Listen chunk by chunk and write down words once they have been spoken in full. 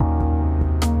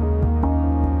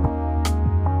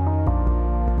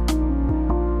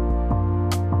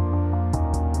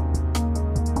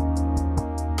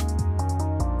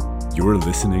You're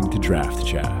listening to Draft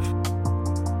Chaff.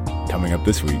 Coming up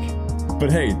this week.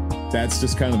 But hey, that's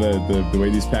just kind of the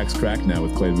way these packs crack now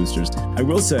with clay boosters. I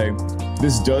will say,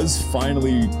 this does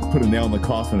finally put a nail in the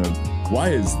coffin of why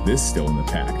is this still in the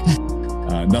pack?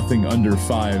 Nothing under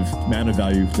 5 mana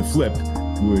value to flip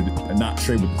would not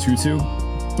trade with the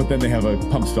 2/2, but then they have a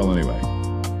pump spell anyway.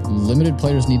 Limited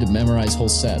players need to memorize whole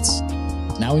sets.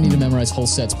 Now we need to memorize whole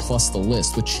sets plus the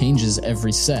list, which changes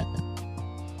every set.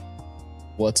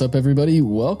 What's up, everybody?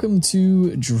 Welcome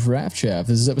to Draft Chaff.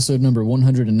 This is episode number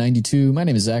 192. My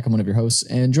name is Zach. I'm one of your hosts,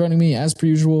 and joining me, as per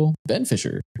usual, Ben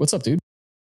Fisher. What's up, dude?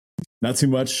 Not too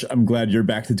much. I'm glad you're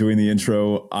back to doing the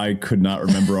intro. I could not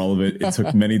remember all of it. It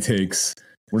took many takes.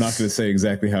 We're not going to say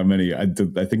exactly how many. I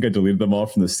think I deleted them all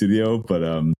from the studio, but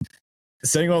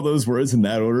saying all those words in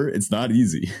that order, it's not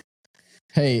easy.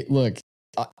 Hey, look,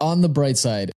 on the bright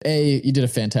side, A, you did a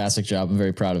fantastic job. I'm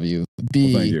very proud of you.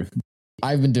 B, well, thank you.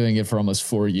 I've been doing it for almost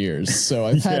 4 years, so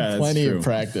I've had plenty of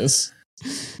practice.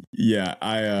 Yeah,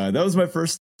 that was my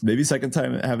first, maybe second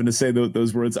time having to say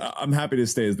those words. I'm happy to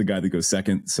stay as the guy that goes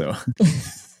second. So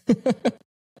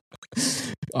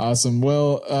awesome.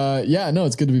 Well,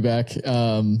 it's good to be back.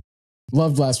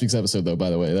 Loved last week's episode, though. By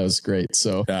the way, that was great.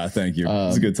 So thank you. It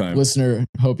was a good time. Listener,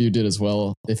 hope you did as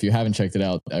well. If you haven't checked it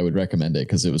out, I would recommend it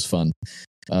because it was fun.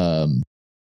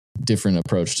 Different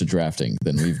approach to drafting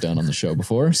than we've done on the show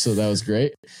before. So that was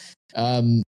great.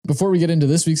 Before we get into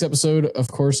this week's episode, of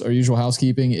course, our usual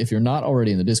housekeeping. If you're not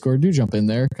already in the Discord, do jump in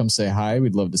there. Come say hi.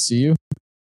 We'd love to see you.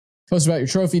 Post about your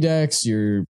trophy decks,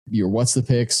 your what's the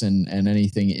picks, and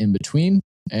anything in between.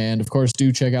 And of course,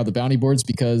 do check out the bounty boards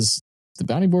because the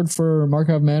bounty board for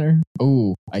Markov Manor.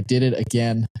 Oh, I did it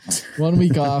again. 1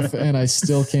 week off, and I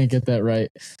still can't get that right.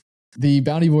 The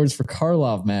bounty boards for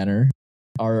Karlov Manor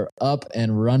are up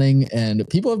and running, and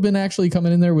people have been actually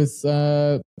coming in there with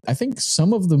I think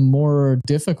some of the more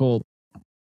difficult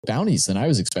bounties than I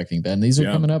was expecting, Ben. These are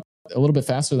coming up a little bit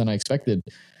faster than I expected.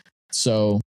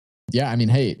 So yeah, I mean,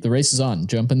 hey, the race is on.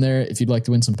 Jump in there if you'd like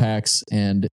to win some packs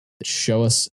and show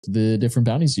us the different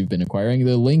bounties you've been acquiring.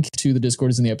 The link to the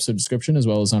Discord is in the episode description as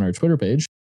well as on our Twitter page.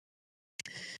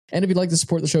 And if you'd like to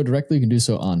support the show directly, you can do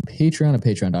so on Patreon at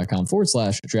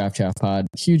patreon.com/draftchaffpod.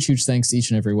 Huge thanks to each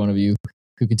and every one of you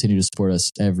who continue to support us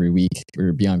every week.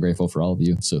 We're beyond grateful for all of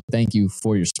you. So thank you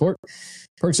for your support.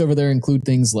 Perks over there include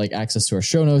things like access to our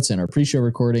show notes and our pre-show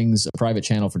recordings, a private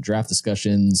channel for draft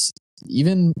discussions,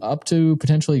 even up to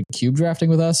potentially cube drafting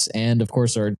with us. And of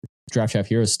course, our Draft Chaff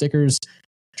Heroes stickers,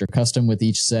 which are custom with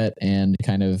each set and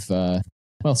kind of,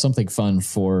 something fun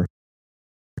for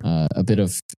a bit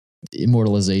of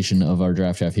immortalization of our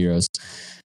Draft Chaff Heroes.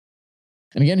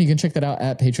 And again, you can check that out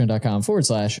at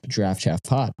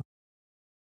patreon.com/draftchaffpod.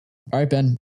 All right,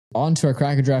 Ben, on to our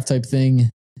Crack a Draft type thing.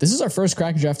 This is our first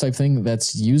Crack a Draft type thing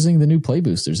that's using the new play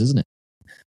boosters, isn't it?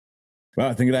 Well,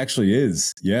 I think it actually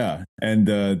is. Yeah. And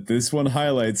this one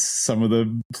highlights some of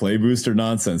the play booster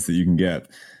nonsense that you can get,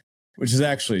 which is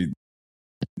actually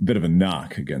a bit of a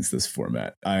knock against this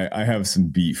format. I have some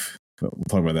beef, but we'll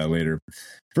talk about that later.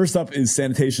 First up is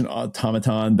Sanitation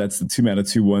Automaton. That's the 2-mana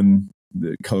 2/1,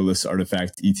 the colorless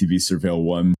artifact ETB Surveil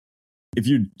 1. If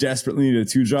you desperately need a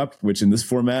 2-drop, which in this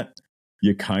format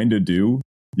you kind of do,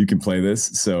 you can play this.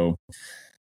 So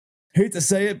hate to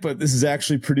say it, but this is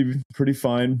actually pretty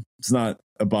fine. It's not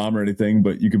a bomb or anything,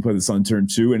 but you can play this on turn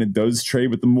 2, and it does trade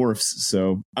with the morphs.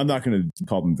 So I'm not going to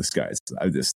call them disguise.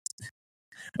 I'm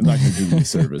not going to do them a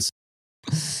service.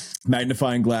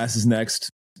 Magnifying Glass is next.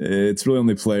 It's really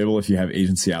only playable if you have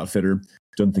Agency Outfitter.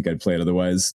 Don't think I'd play it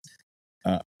otherwise.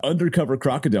 Undercover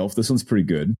Crocodile. This one's pretty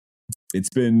good.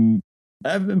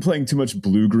 I've been playing too much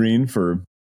blue-green for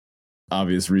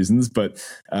obvious reasons, but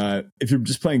if you're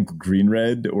just playing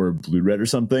green-red or blue-red or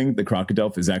something, the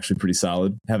Crocodile is actually pretty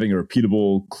solid. Having a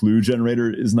repeatable clue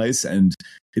generator is nice, and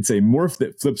it's a morph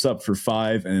that flips up for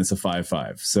 5, and it's a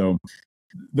 5/5. So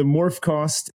the morph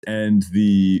cost and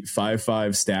the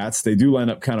 5/5 stats, they do line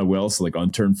up kind of well. So like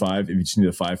on turn 5, if you just need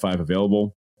a 5/5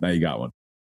 available, now you got one.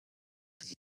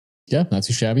 Yeah, not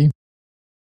too shabby.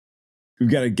 We've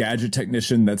got a Gadget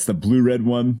Technician. That's the blue-red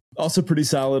one. Also pretty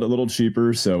solid, a little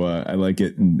cheaper. So I like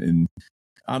it. And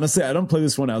honestly, I don't play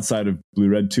this one outside of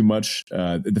blue-red too much.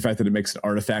 The fact that it makes an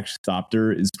artifact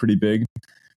Thopter is pretty big.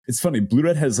 It's funny.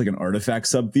 Blue-red has like an artifact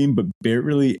sub-theme, but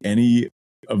barely any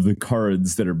of the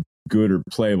cards that are good or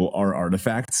playable are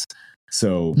artifacts.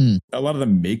 So a lot of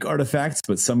them make artifacts,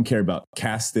 but some care about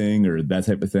casting or that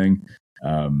type of thing.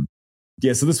 So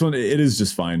this one, it is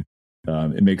just fine.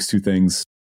 It makes 2 things.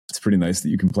 It's pretty nice that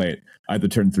you can play it either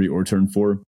turn 3 or turn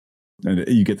 4, and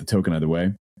you get the token either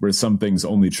way. Whereas some things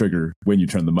only trigger when you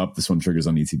turn them up. This one triggers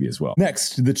on ETB as well.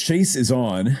 Next, the chase is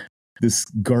on. this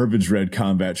garbage red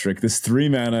combat trick, this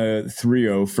 3-mana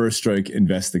 3/0 first strike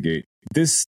investigate.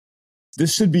 This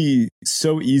should be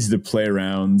so easy to play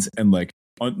around. And like,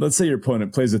 let's say your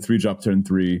opponent plays a 3-drop turn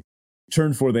 3,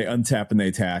 turn 4 they untap and they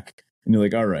attack, and you're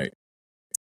like, all right,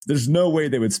 there's no way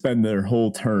they would spend their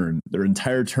whole turn, their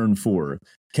entire turn 4,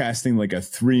 casting like a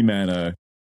 3-mana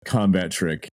combat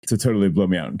trick to totally blow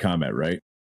me out in combat, right?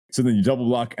 So then you double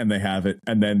block and they have it,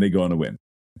 and then they go on a win.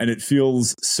 And it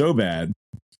feels so bad.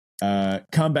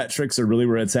 Combat tricks are really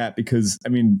where it's at, because, I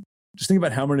mean, just think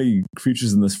about how many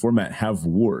creatures in this format have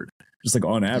ward. Just like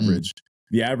on average,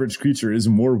 the average creature is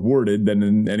more warded than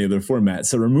in any other format.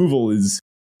 So removal is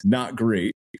not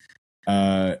great,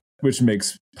 which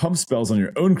makes pump spells on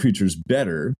your own creatures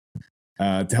better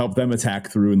to help them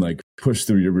attack through and like push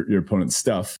through your opponent's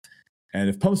stuff. And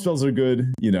if pump spells are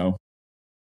good, you know,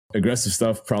 aggressive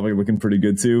stuff probably looking pretty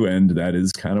good too. And that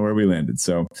is kind of where we landed.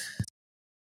 So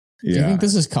yeah. Do you think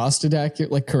this is costed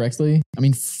accurate, like correctly? I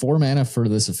mean, 4 mana for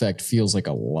this effect feels like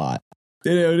a lot.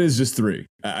 It is just 3.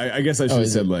 I guess I should have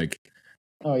said like.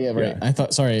 Oh yeah, right. Yeah.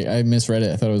 Sorry, I misread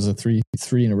it. I thought it was a 3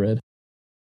 in a red.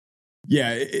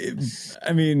 Yeah,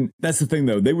 I mean, that's the thing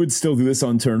though. They would still do this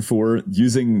on turn 4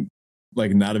 using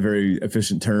like not a very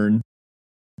efficient turn,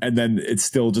 and then it's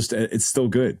still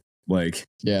good. Like,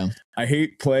 yeah, I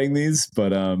hate playing these,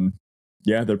 but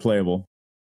yeah, they're playable.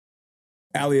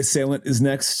 Alley Assailant is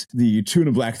next. The 2 and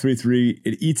a black 3/3.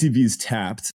 It ETBs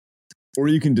tapped, or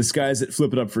you can disguise it,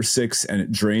 flip it up for 6, and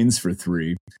it drains for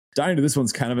 3. Dying to this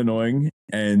one's kind of annoying,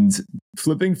 and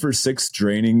flipping for 6,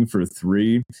 draining for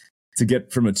 3 to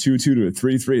get from a 2/2 to a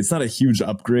 3/3. It's not a huge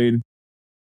upgrade,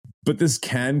 but this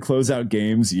can close out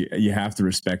games. You have to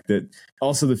respect it.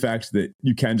 Also, the fact that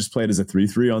you can just play it as a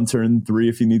 3/3 on turn 3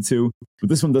 if you need to, but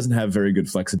this one doesn't have very good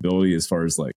flexibility as far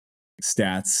as like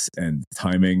stats and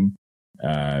timing.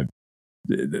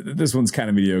 This one's kind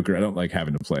of mediocre. I don't like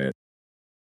having to play it.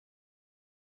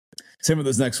 Same with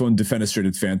this next one,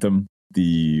 Defenestrated Phantom,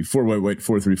 the 4 white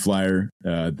 4/3 flyer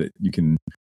that you can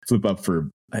flip up for.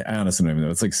 I honestly don't even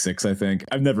know. It's like 6, I think.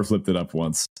 I've never flipped it up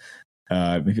once.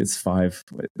 Maybe it's 5.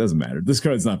 It doesn't matter. This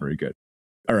card's not very good.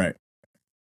 All right.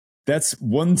 That's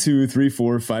 1, 2, 3,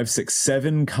 4, 5, 6,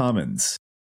 7 commons.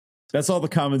 That's all the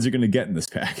commons you're going to get in this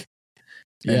pack.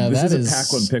 And yeah, this is a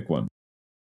pack one, pick one.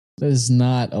 That is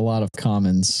not a lot of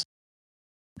commons.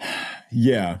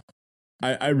 Yeah.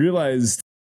 I realized,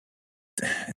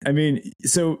 I mean,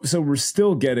 so we're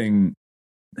still getting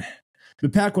the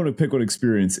pack one to pick one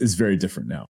experience is very different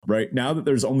now, right? Now that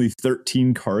there's only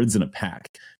 13 cards in a pack.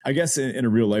 I guess in a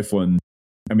real life one,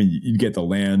 I mean, you'd get the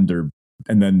land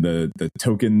and then the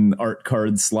token art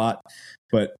card slot.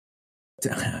 But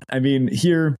I mean,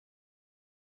 here,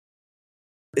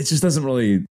 it just doesn't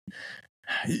really,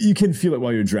 you can feel it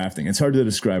while you're drafting. It's hard to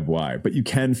describe why, but you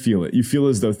can feel it. You feel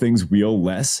as though things wheel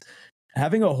less.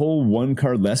 Having a whole 1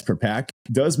 card less per pack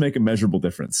does make a measurable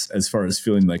difference as far as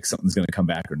feeling like something's going to come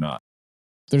back or not.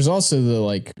 There's also the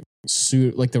like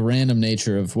the random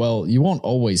nature of, well, you won't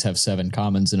always have 7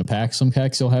 commons in a pack. Some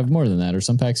packs you'll have more than that, or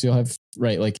some packs you'll have,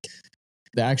 right? Like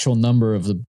the actual number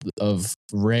of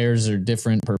rares are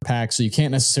different per pack. So you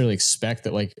can't necessarily expect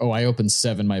that like, oh, I opened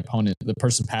 7, my opponent, the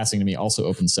person passing to me also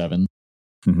opened 7.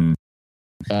 Mm-hmm.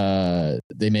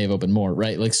 They may have opened more,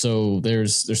 right? Like, so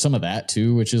there's some of that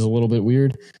too, which is a little bit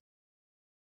weird.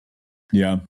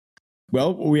 Yeah.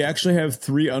 Well, we actually have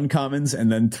 3 uncommons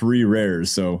and then 3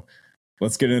 rares. So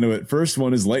let's get into it. First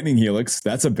one is Lightning Helix.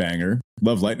 That's a banger.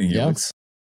 Love Lightning Helix.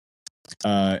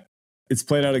 It's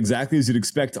played out exactly as you'd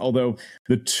expect, although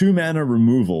the 2 mana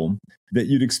removal that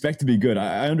you'd expect to be good.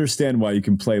 I understand why you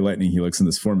can play Lightning Helix in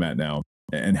this format now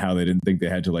and how they didn't think they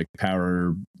had to like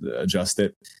power adjust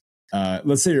it.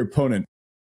 Let's say your opponent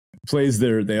plays they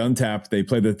untap, they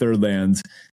play their 3rd land,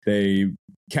 they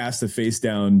cast a face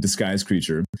down disguise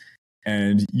creature,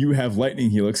 and you have Lightning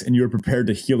Helix and you're prepared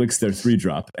to Helix their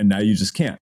 3-drop, and now you just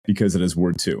can't because it has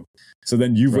ward 2. So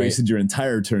then you've wasted your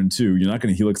entire turn 2. You're not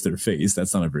going to Helix their face.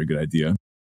 That's not a very good idea.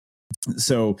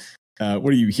 So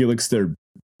what do you Helix their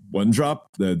 1-drop?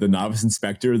 The Novice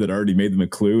Inspector that already made them a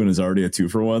clue and is already a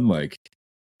 2-for-1? Like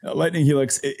Lightning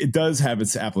Helix, it does have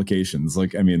its applications.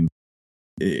 Like, I mean,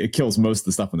 it kills most of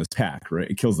the stuff in this pack, right?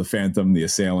 It kills the Phantom, the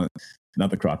Assailant,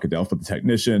 not the Crocodile, but the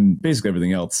Technician, basically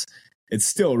everything else. It's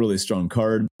still a really strong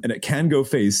card, and it can go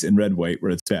face in red-white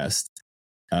where it's best.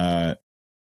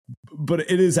 But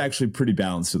it is actually pretty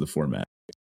balanced to the format.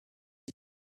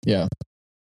 Yeah.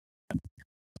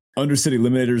 Undercity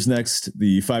Eliminator's next.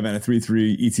 The 5 mana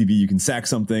 3/3 ETB. You can sack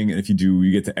something, and if you do,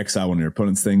 you get to exile one of your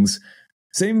opponent's things.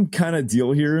 Same kind of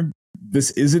deal here.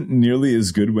 This isn't nearly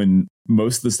as good when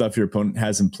most of the stuff your opponent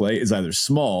has in play is either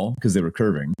small because they were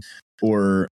curving,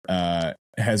 or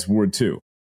has Ward 2.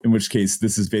 In which case,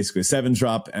 this is basically a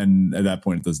 7-drop, and at that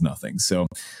point, it does nothing. So,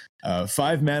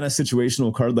 5 mana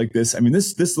situational card like this. I mean,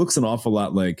 this looks an awful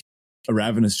lot like a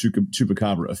Ravenous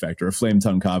Chupacabra effect or a Flame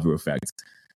Tongue Kavu effect,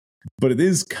 but it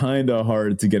is kind of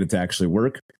hard to get it to actually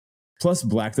work. Plus,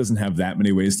 black doesn't have that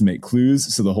many ways to make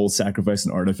clues, so the whole sacrifice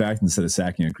an artifact instead of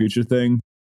sacking a creature thing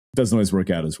doesn't always work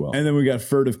out as well. And then we got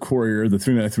Furtive Courier, the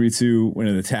 3 mana 3/2. When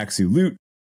it attacks, you loot,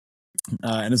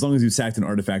 and as long as you've sacked an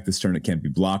artifact this turn, it can't be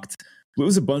blocked. Blue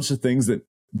is a bunch of things that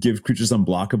give creatures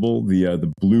unblockable.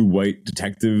 The blue-white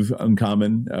detective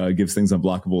uncommon gives things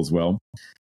unblockable as well.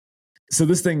 So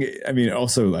this thing, I mean,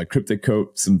 also like Cryptic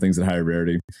Coat, some things at higher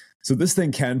rarity. So this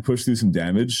thing can push through some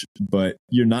damage, but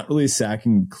you're not really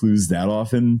sacking clues that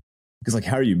often. Because like,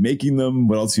 how are you making them?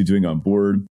 What else are you doing on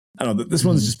board? I don't know. This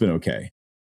one's just been okay.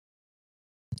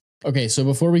 Okay, so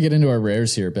before we get into our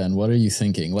rares here, Ben, what are you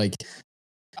thinking? Like,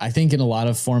 I think in a lot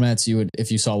of formats, you would, if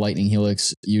you saw Lightning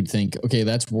Helix, you'd think, okay,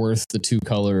 that's worth the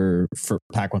 2-color for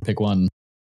pack one, pick one.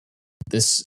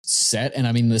 This set, and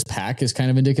I mean, this pack is kind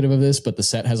of indicative of this, but the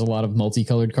set has a lot of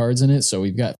multicolored cards in it. So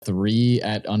we've got 3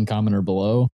 at uncommon or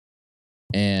below.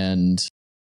 And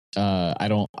I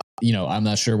don't, I'm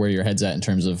not sure where your head's at in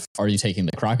terms of, are you taking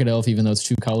the Crocodile even though it's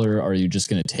 2-color? Are you just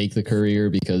going to take the Courier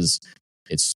because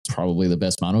it's probably the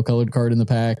best monocolored card in the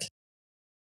pack?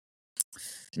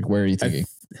 Where are you thinking?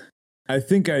 I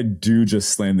think I do just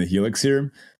slam the Helix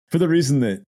here for the reason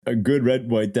that a good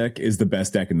red-white deck is the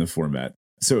best deck in the format.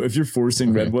 So if you're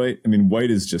forcing red-white, I mean, white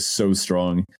is just so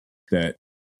strong that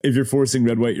if you're forcing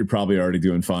red-white, you're probably already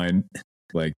doing fine.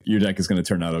 Like, your deck is going to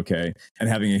turn out okay. And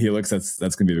having a Helix, that's going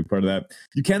to be a big part of that.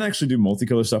 You can actually do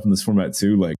multicolor stuff in this format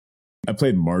too. Like, I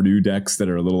played Mardu decks that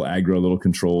are a little aggro, a little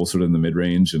control, sort of in the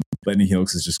mid-range, and Lightning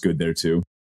Helix is just good there too.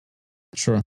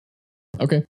 Sure.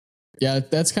 Okay. Yeah,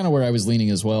 that's kind of where I was leaning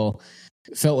as well.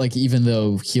 It felt like even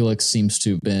though Helix seems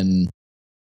to have been,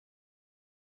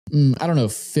 I don't know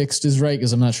if fixed is right,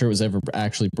 because I'm not sure it was ever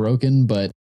actually broken,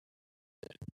 but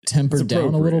tempered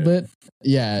down a little bit.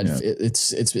 Yeah.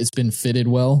 It's been fitted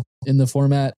well in the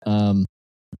format.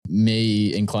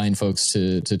 May incline folks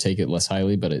to take it less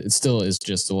highly, but it still is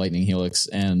just a Lightning Helix,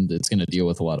 and it's going to deal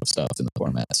with a lot of stuff in the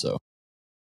format. So,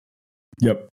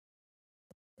 yep.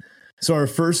 So our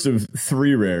first of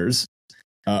 3 rares,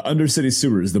 Undercity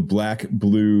Sewers, the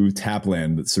black-blue tap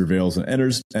land that surveils and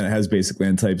enters, and it has basic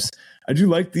land types. I do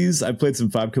like these. I played some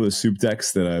 5-color soup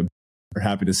decks that are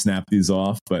happy to snap these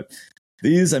off, but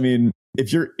these, I mean,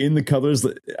 if you're in the colors,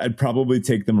 I'd probably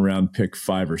take them around pick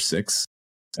 5 or 6.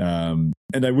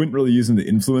 And I wouldn't really use them to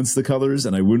influence the colors,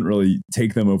 and I wouldn't really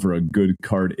take them over a good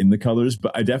card in the colors,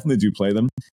 but I definitely do play them.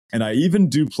 And I even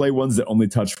do play ones that only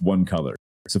touch one color.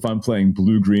 So if I'm playing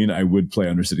blue-green, I would play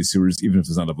Undercity Sewers, even if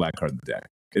there's not a black card in the deck.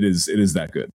 It is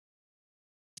that good.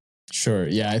 Sure.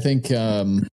 Yeah, I think,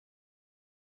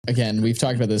 again, we've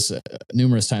talked about this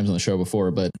numerous times on the show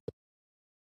before, but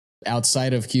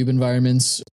outside of cube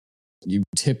environments, you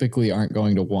typically aren't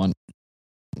going to want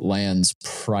lands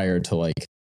prior to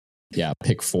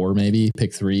pick 4, maybe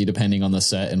pick 3, depending on the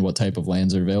set and what type of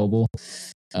lands are available.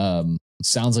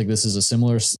 Sounds like this is a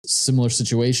similar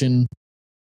situation,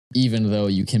 even though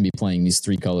you can be playing these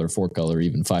 3-color, 4-color,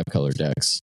 even 5-color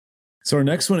decks. So our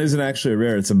next one isn't actually a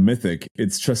rare, it's a mythic.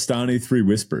 It's Trostani 3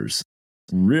 Whispers.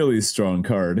 Really strong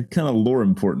card, kind of lore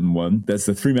important one. That's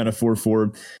the 3 mana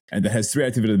 4/4, and that has 3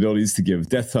 activated abilities to give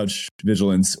Death Touch,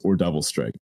 Vigilance, or Double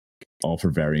Strike, all for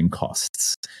varying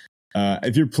costs.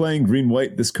 If you're playing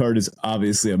green-white, this card is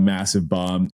obviously a massive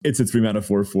bomb. It's a 3 mana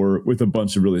 4/4 with a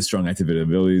bunch of really strong activated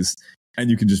abilities, and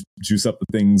you can just juice up the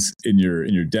things in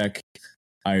your deck.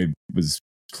 I was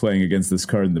playing against this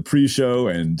card in the pre-show,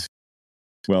 and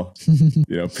well,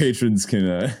 patrons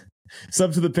can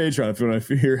sub to the Patreon if you want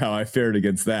to hear how I fared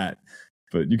against that.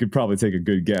 But you could probably take a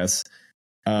good guess.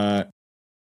 But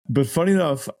funny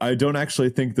enough, I don't actually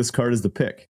think this card is the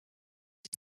pick.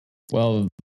 Well,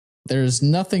 there's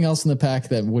nothing else in the pack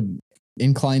that would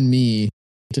incline me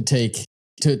to take.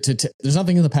 There's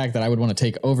nothing in the pack that I would want to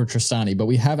take over Trostani, but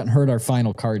we haven't heard our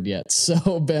final card yet.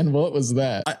 So, Ben, what was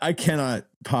that? I cannot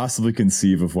possibly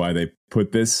conceive of why they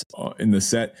put this in the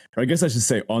set, or I guess I should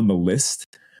say on the list,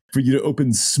 for you to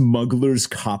open Smuggler's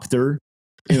Copter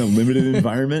in a limited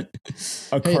environment.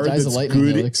 Card that's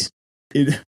good.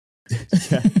 It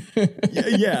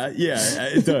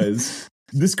does.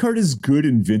 This card is good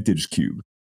in Vintage Cube.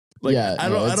 I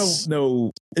don't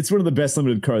know. It's one of the best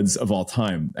limited cards of all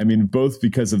time. I mean, both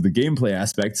because of the gameplay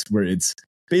aspects, where it's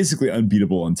basically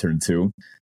unbeatable on turn 2,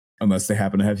 unless they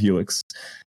happen to have Helix.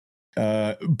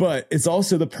 But it's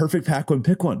also the perfect pack one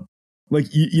pick one. Like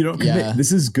you don't commit. Yeah.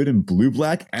 This is good in blue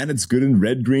black, and it's good in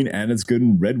red green, and it's good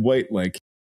in red white. Like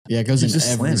Yeah, it goes You in just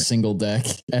slam every it. single deck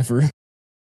ever.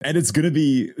 and it's going to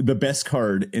be the best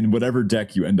card in whatever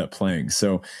deck you end up playing.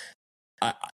 So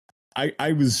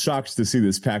I was shocked to see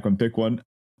this pack one pick one.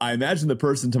 I imagine the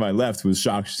person to my left was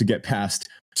shocked to get past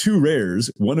 2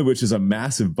 rares, one of which is a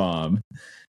massive bomb.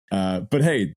 But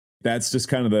hey, that's just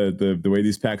kind of the way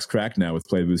these packs crack now with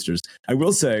play boosters. I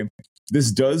will say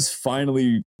this does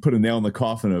finally put a nail in the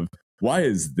coffin of why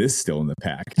is this still in the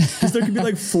pack? Because there could be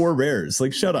like 4 rares.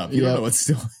 Like, shut up. You don't know what's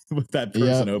still what that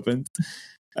person opened.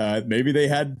 Maybe they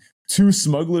had 2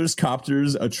 smugglers,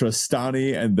 copters, a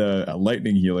Tristani, and a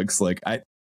lightning helix. Like,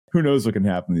 who knows what can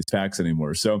happen in these packs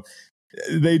anymore. So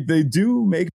they do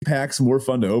make packs more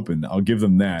fun to open. I'll give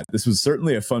them that. This was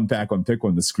certainly a fun pack on pick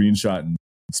one to screenshot and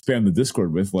spam the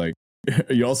Discord with. Like,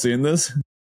 are y'all seeing this?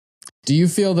 Do you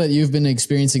feel that you've been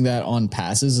experiencing that on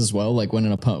passes as well? Like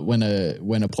when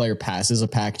a player passes a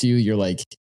pack to you, you're like,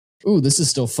 "Ooh, this is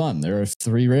still fun. There are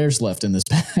 3 rares left in this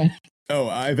pack." Oh,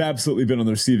 I've absolutely been on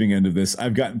the receiving end of this.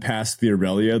 I've gotten past the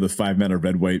Aurelia, the 5-mana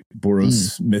red-white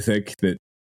Boros mythic that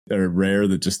are rare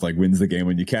that just like wins the game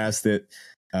when you cast it.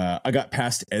 I got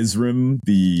past Ezrim,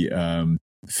 the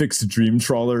fixed Dream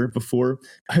Trawler before.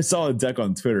 I saw a deck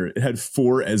on Twitter. It had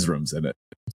 4 Ezrims in it.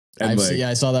 And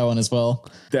I saw that one as well.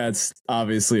 That's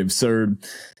obviously absurd.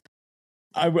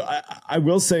 I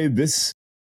will say this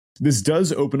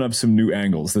does open up some new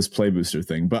angles, this play booster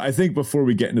thing. But I think before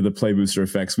we get into the play booster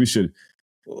effects,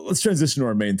 let's transition to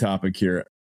our main topic here,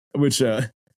 which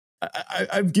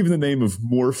I've given the name of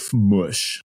Morph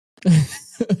Mush.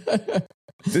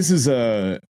 This is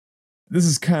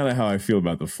kind of how I feel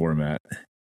about the format.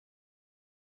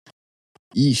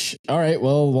 Yeesh. All right.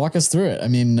 Well, walk us through it. I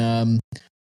mean,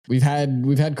 we've had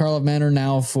Karlov Manor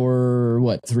now for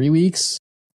what, 3 weeks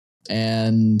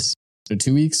or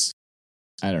 2 weeks?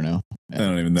 I don't know. I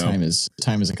don't even know. Time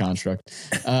is a construct.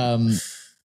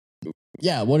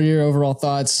 Yeah. What are your overall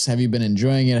thoughts? Have you been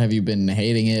enjoying it? Have you been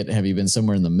hating it? Have you been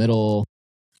somewhere in the middle?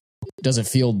 Does it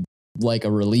feel like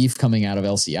a relief coming out of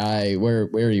LCI? Where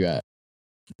are you at?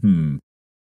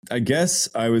 I guess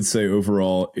I would say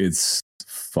overall it's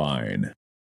fine.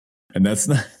 And that's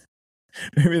not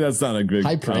a good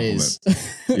high compliment. praise.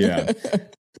 Yeah.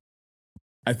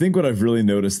 I think what I've really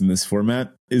noticed in this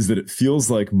format is that it feels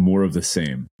like more of the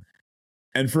same.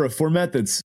 And for a format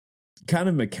that's kind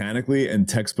of mechanically and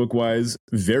textbook wise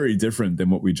very different than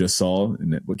what we just saw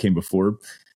and what came before,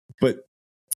 but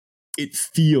it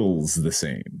feels the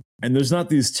same. And there's not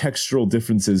these textural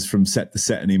differences from set to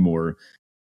set anymore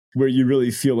where you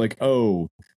really feel like, oh,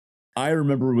 I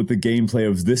remember what the gameplay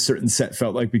of this certain set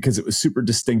felt like because it was super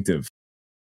distinctive.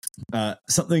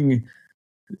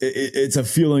 It's a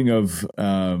feeling of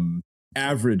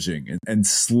averaging and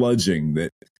sludging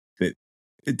that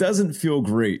it doesn't feel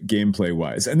great gameplay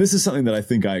wise. And this is something that I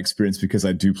think I experienced because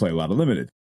I do play a lot of limited.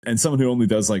 And someone who only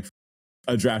does like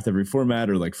a draft every format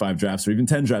or like 5 drafts or even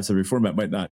 10 drafts every format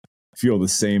might not feel the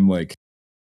same like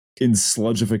in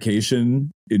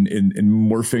sludgification, in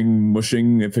morphing,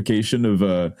 mushingification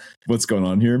of what's going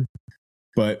on here.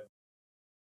 But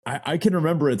I can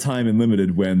remember a time in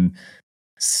limited when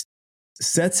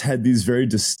sets had these very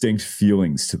distinct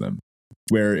feelings to them,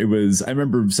 where it was, I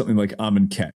remember something like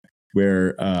Amonkhet,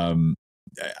 where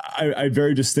I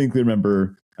very distinctly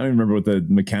remember, I don't remember what the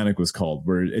mechanic was called,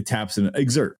 where it taps and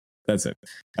exert. That's it.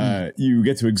 You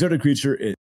get to exert a creature,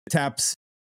 it taps,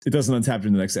 it doesn't untap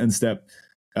during the next end step.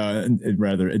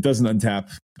 It doesn't untap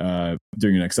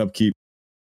during your next upkeep,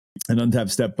 an untap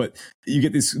step, but you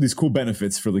get these cool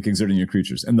benefits for like exerting your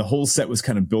creatures. And the whole set was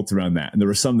kind of built around that. And there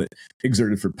were some that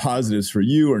exerted for positives for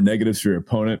you or negatives for your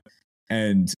opponent.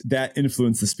 And that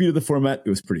influenced the speed of the format. It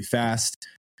was pretty fast.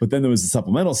 But then there was the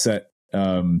supplemental set,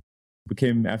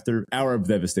 came after Hour of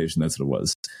Devastation. That's what it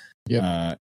was.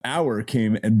 Yep. Hour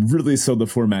came and really slowed the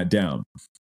format down.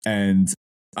 And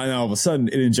all of a sudden,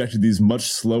 it injected these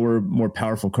much slower, more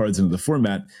powerful cards into the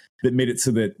format that made it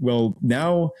so that, well,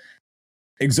 now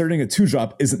exerting a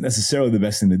 2-drop isn't necessarily the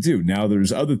best thing to do. Now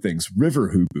there's other things.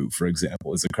 River Hooboo, for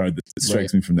example, is a card that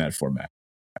strikes me from that format.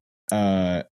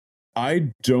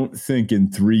 I don't think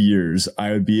in 3 years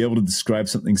I would be able to describe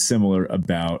something similar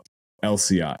about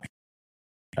LCI.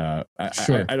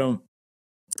 Sure. I don't.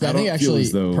 I think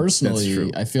actually,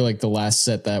 personally, I feel like the last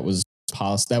set that was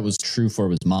true for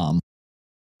was Mom.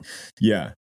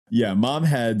 Yeah. Mom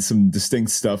had some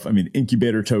distinct stuff. I mean,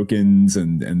 incubator tokens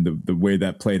and the way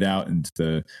that played out, and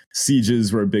the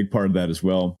sieges were a big part of that as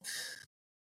well.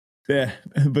 Yeah,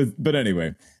 but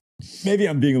anyway, maybe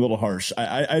I'm being a little harsh.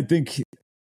 I think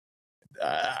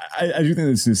I do think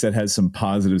this new set has some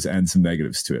positives and some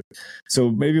negatives to it. So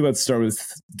maybe let's start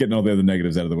with getting all the other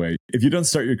negatives out of the way. If you don't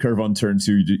start your curve on turn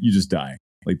 2, you just die.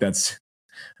 Like that's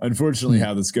unfortunately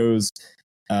how this goes.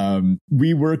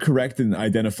 We were correct in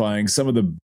identifying some of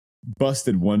the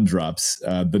busted 1-drops.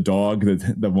 The dog,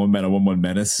 the 1-mana 1/1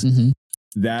 menace,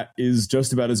 that is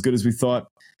just about as good as we thought.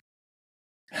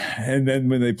 And then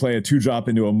when they play a 2-drop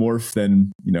into a morph,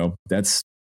 then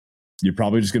you're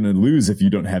probably just going to lose if you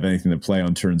don't have anything to play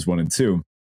on turns 1 and 2.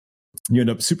 You end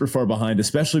up super far behind,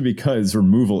 especially because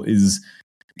removal is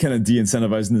kind of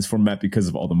de-incentivized in this format because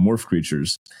of all the morph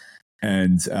creatures.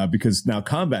 And because now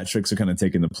combat tricks are kind of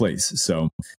taking the place. So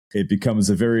it becomes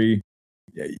a very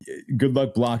good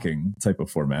luck blocking type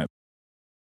of format.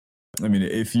 I mean,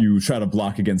 if you try to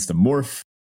block against a morph,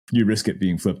 you risk it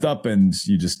being flipped up and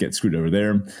you just get screwed over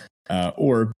there.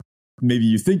 Or maybe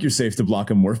you think you're safe to block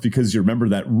a morph because you remember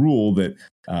that rule that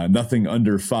nothing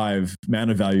under 5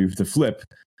 mana value to flip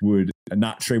would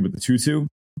not trade with the 2/2,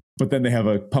 but then they have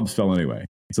a pump spell anyway.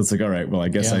 So it's like, all right, well, I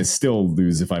guess I still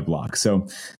lose if I block. So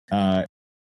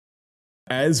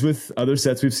as with other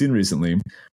sets we've seen recently,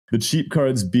 the cheap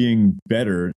cards being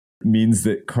better means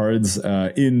that cards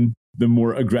in the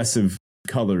more aggressive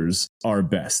colors are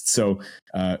best. So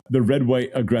the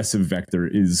red-white aggressive vector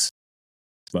is,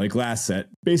 like last set,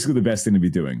 basically the best thing to be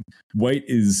doing. White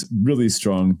is really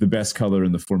strong, the best color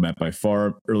in the format by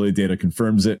far. Early data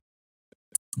confirms it.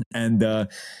 And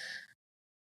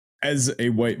as a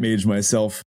white mage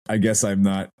myself, I guess I'm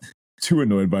not too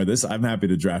annoyed by this. I'm happy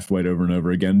to draft white over and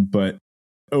over again, but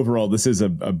overall, this is a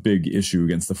big issue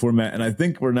against the format. And I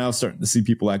think we're now starting to see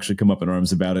people actually come up in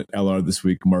arms about it. LR this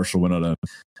week, Marshall went on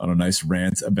a nice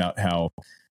rant about how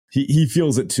he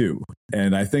feels it too.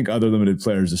 And I think other limited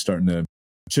players are starting to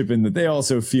chip in that they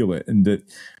also feel it, and that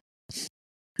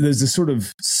there's this sort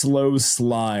of slow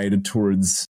slide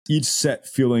towards each set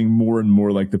feeling more and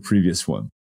more like the previous one.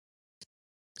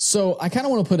 So I kind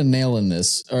of want to put a nail in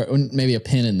this, or maybe a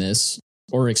pin in this,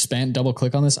 or expand, double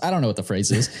click on this. I don't know what the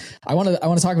phrase is. I want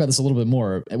to talk about this a little bit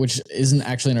more, which isn't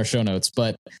actually in our show notes,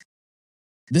 but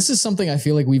this is something I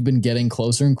feel like we've been getting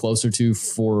closer and closer to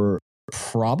for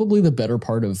probably the better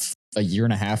part of a year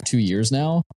and a half, 2 years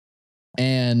now.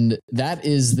 And that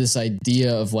is this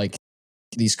idea of like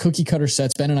these cookie cutter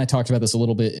sets. Ben and I talked about this a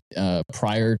little bit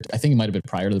prior. I think it might have been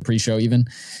prior to the pre-show even,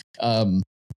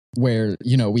 where,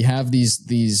 we have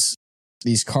these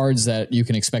cards that you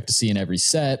can expect to see in every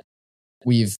set.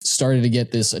 We've started to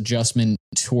get this adjustment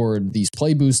toward these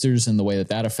play boosters and the way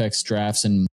that affects drafts.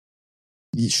 And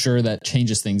sure, that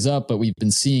changes things up, but we've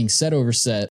been seeing set over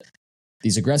set,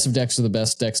 these aggressive decks are the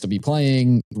best decks to be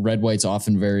playing. Red-white's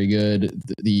often very good.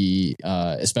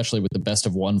 Especially with the best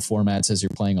of one formats as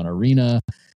you're playing on Arena.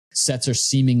 Sets are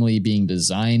seemingly being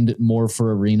designed more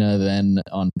for Arena than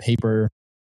on paper.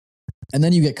 And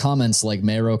then you get comments like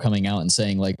Mero coming out and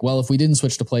saying like, well, if we didn't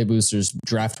switch to play boosters,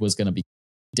 draft was going to be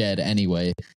dead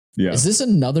anyway. Yeah. Is this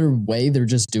another way they're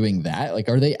just doing that? Like,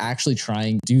 are they actually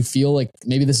trying? Do you feel like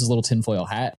maybe this is a little tinfoil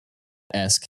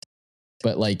hat-esque?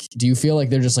 But like, do you feel like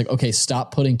they're just like, okay,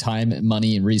 stop putting time and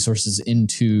money and resources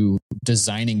into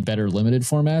designing better limited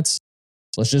formats?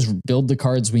 Let's just build the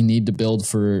cards we need to build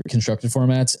for constructed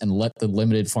formats and let the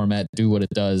limited format do what it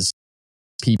does.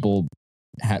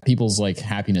 People's like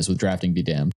happiness with drafting be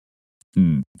damned.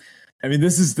 I mean,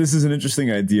 this is an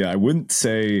interesting idea. I wouldn't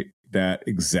say that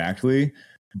exactly,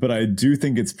 but I do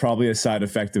think it's probably a side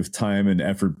effect of time and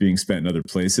effort being spent in other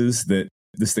places that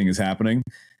this thing is happening.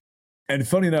 And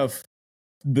funny enough,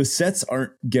 the sets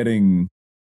aren't getting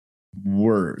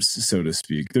worse, so to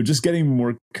speak. They're just getting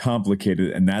more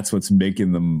complicated, and that's what's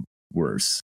making them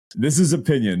worse. This is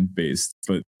opinion based,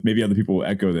 but maybe other people will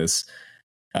echo this.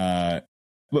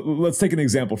 Let's take an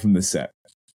example from this set.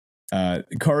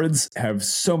 Cards have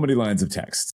so many lines of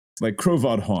text, like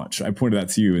Crowvod Haunch. I pointed out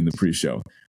to you in the pre-show.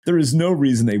 There is no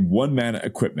reason a 1-mana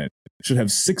equipment should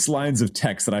have 6 lines of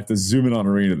text that I have to zoom in on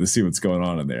Arena to see what's going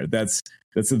on in there. That's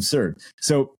absurd.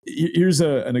 So here's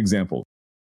an example.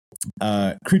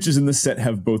 Creatures in this set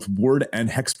have both ward and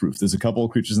hexproof. There's a couple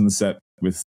of creatures in the set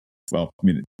with,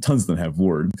 tons of them have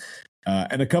ward,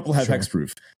 and a couple have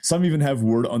hexproof. Some even have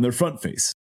ward on their front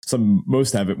face.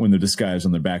 Most have it when they're disguised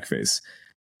on their back face.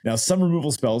 Now, some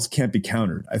removal spells can't be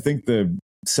countered. I think the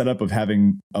setup of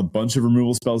having a bunch of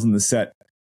removal spells in the set,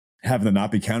 having them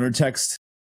not be countered text,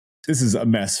 this is a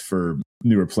mess for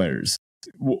newer players.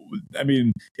 I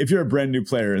mean, if you're a brand new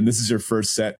player and this is your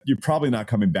first set, you're probably not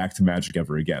coming back to Magic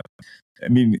ever again. I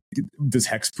mean, does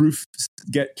hexproof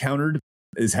get countered?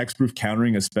 Is hexproof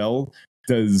countering a spell?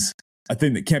 Does a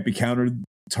thing that can't be countered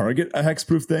target a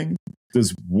hexproof thing?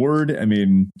 Does ward,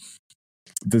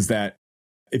 does that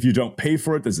If you don't pay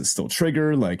for it, does it still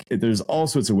trigger? Like, there's all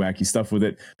sorts of wacky stuff with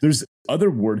it. There's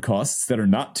other ward costs that are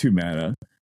not 2 mana.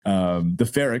 The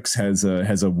Ferrex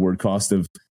has a ward cost of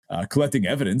collecting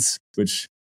evidence, which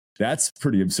that's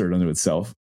pretty absurd unto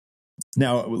itself.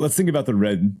 Now, let's think about the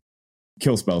red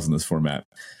kill spells in this format.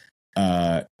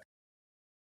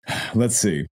 Let's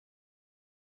see.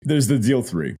 There's the deal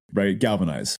 3, right?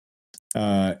 Galvanize.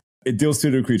 It deals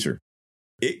 2 to a creature.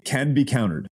 It can be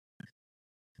countered.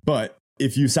 But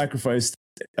if you sacrificed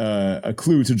a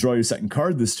clue to draw your second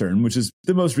card this turn, which is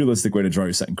the most realistic way to draw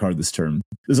your second card this turn,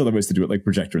 there's other ways to do it, like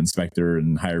Projector Inspector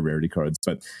and higher rarity cards.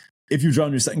 But if you draw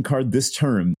your second card this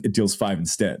turn, it deals 5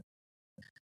 instead.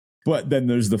 But then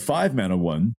there's the 5 mana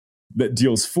one that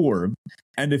deals 4.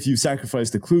 And if you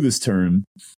sacrificed a clue this turn,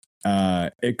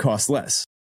 it costs less.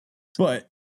 But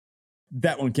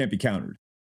that one can't be countered.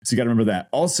 So you got to remember that.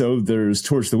 Also, there's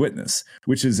Torch the Witness,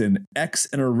 which is an X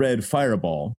and a red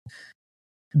fireball.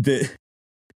 That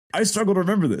I struggle to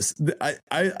remember this.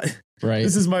 Right.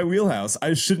 This is my wheelhouse.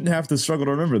 I shouldn't have to struggle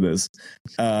to remember this.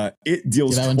 It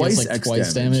deals twice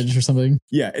X damage or something.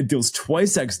 Yeah, it deals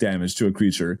twice X damage to a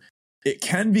creature. It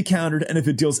can be countered, and if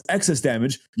it deals excess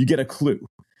damage, you get a clue.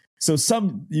 So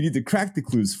some you need to crack the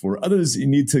clues for. Others you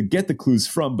need to get the clues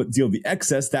from, but deal the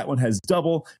excess. That one has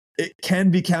double. It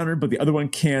can be countered, but the other one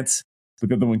can't. But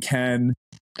the other one can.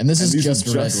 And this is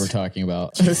just red we're talking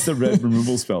about. Just the red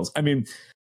removal spells. I mean,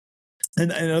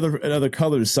 and in other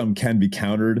colors, some can be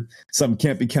countered, some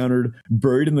can't be countered.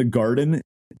 Buried in the Garden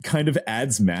kind of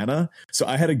adds mana. So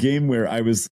I had a game where I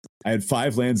had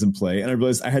 5 lands in play, and I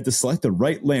realized I had to select the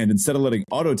right land instead of letting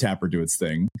Auto Tapper do its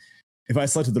thing. If I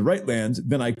selected the right land,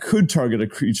 then I could target a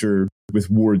creature with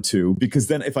Ward 2, because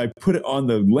then if I put it on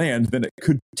the land, then it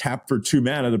could tap for 2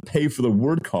 mana to pay for the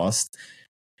ward cost.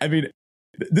 I mean,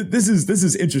 this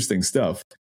is interesting stuff.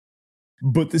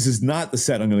 But this is not the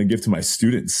set I'm going to give to my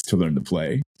students to learn to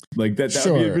play. Like that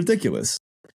would be ridiculous.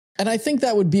 And I think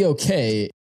that would be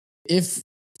okay if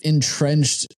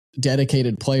entrenched,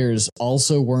 dedicated players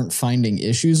also weren't finding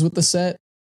issues with the set.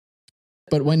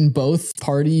 But when both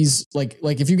parties, like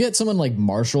if you get someone like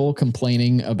Marshall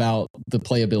complaining about the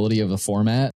playability of the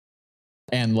format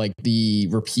and like the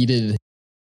repeated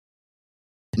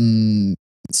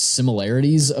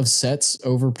similarities of sets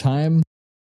over time,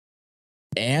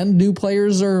 and new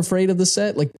players are afraid of the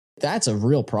set, like that's a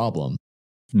real problem.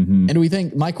 Mm-hmm.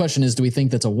 And my question is, do we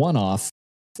think that's a one-off,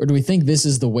 or do we think this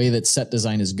is the way that set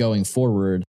design is going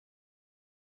forward?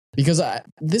 Because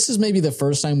this is maybe the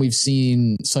first time we've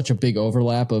seen such a big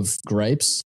overlap of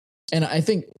gripes. And I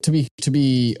think to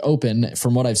be open,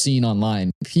 from what I've seen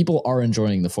online, people are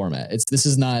enjoying the format. This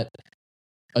is not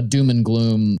a doom and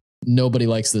gloom, nobody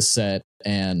likes this set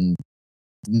and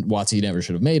WotC never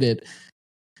should have made it.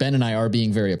 Ben and I are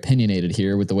being very opinionated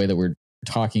here with the way that we're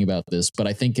talking about this, but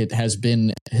I think it has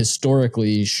been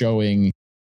historically showing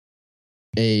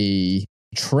a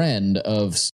trend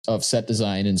of set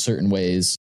design in certain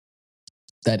ways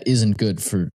that isn't good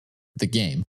for the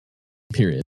game,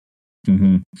 period.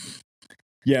 Mm-hmm.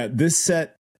 Yeah, this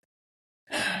set,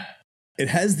 it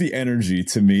has the energy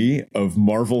to me of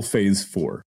Marvel Phase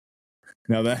 4.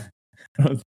 Now that,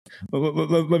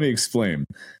 let me explain.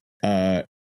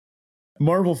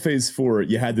 Marvel Phase 4,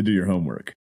 you had to do your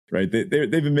homework, right? They've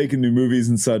been making new movies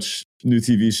and such, new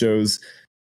TV shows,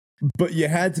 but you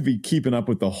had to be keeping up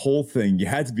with the whole thing. You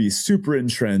had to be super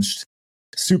entrenched,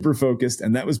 super focused,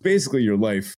 and that was basically your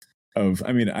life of,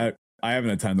 I mean, I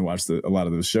haven't had time to watch a lot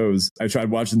of those shows. I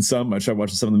tried watching some of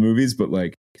the movies, but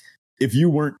like, if you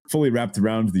weren't fully wrapped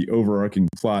around the overarching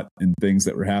plot and things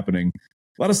that were happening,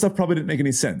 a lot of stuff probably didn't make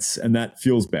any sense, and that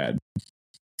feels bad.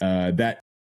 That,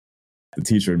 the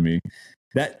teacher in me,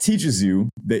 that teaches you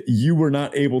that you were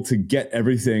not able to get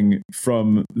everything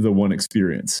from the one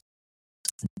experience.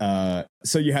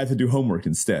 So you had to do homework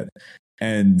instead.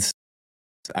 And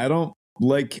I don't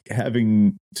like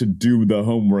having to do the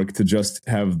homework to just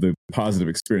have the positive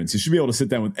experience. You should be able to sit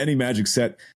down with any Magic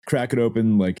set, crack it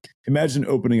open. Like, imagine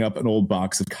opening up an old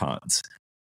box of cons.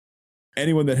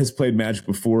 Anyone that has played Magic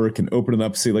before can open it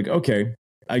up, say like, okay,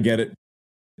 I get it.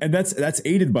 And that's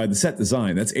aided by the set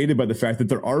design. That's aided by the fact that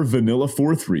there are vanilla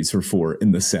 4/3s for 4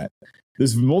 in the set.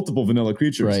 There's multiple vanilla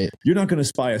creatures. Right. You're not going to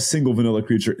spy a single vanilla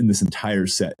creature in this entire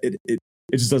set. It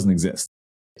just doesn't exist.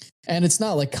 And it's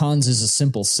not like Cons is a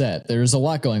simple set. There's a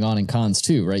lot going on in Cons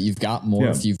too, right? You've got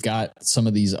Morph, You've got some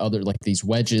of these other, like these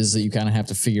wedges that you kind of have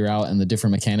to figure out, and the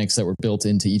different mechanics that were built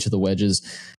into each of the wedges.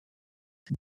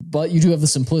 But you do have the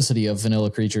simplicity of vanilla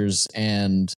creatures,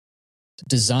 and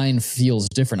design feels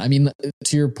different. I mean,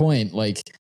 to your point, like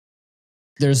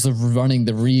there's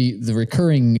the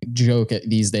recurring joke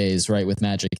these days, right, with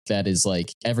Magic, that is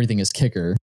like everything is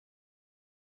kicker.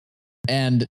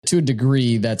 And to a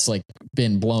degree, that's like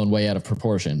been blown way out of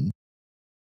proportion.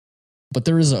 But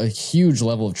there is a huge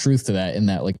level of truth to that, in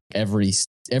that like every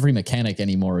mechanic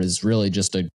anymore is really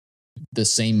just the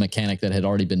same mechanic that had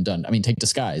already been done. I mean, take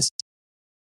Disguise,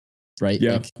 right?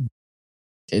 Yeah. Like,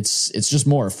 it's just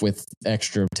Morph with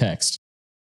extra text.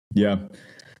 Yeah.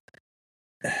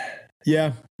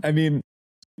 Yeah. I mean,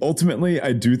 ultimately,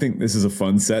 I do think this is a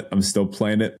fun set. I'm still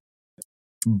playing it,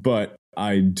 but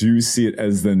I do see it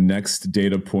as the next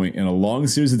data point in a long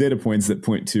series of data points that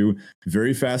point to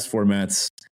very fast formats,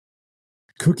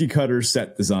 cookie cutter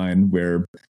set design, where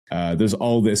there's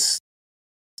all this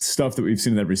stuff that we've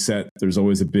seen in every set. There's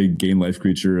always a big gain life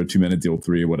creature, a 2-mana deal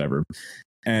 3, whatever.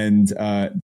 And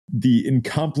the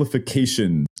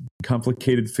incomplication,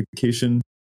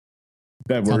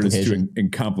 that word is too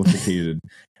incomplicated.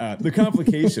 The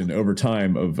complication over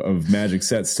time of Magic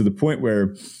sets, to the point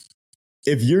where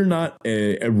if you're not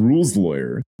a rules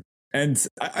lawyer, and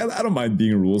I don't mind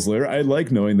being a rules lawyer, I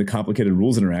like knowing the complicated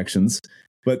rules interactions,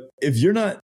 but if you're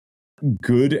not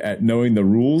good at knowing the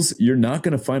rules, you're not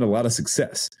going to find a lot of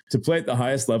success. To play at the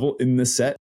highest level in this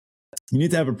set, you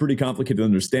need to have a pretty complicated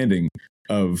understanding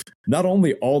of not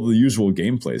only all the usual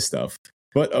gameplay stuff,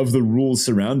 but of the rules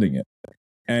surrounding it.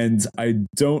 And I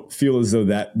don't feel as though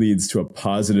that leads to a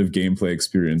positive gameplay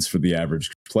experience for the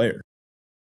average player.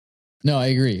 No, I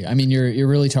agree. I mean, you're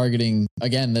really targeting,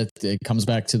 again, that it comes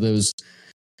back to those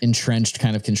entrenched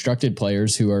kind of constructed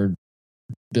players who are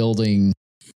building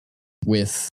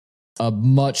with a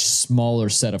much smaller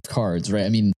set of cards, right? I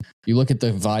mean, you look at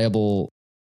the viable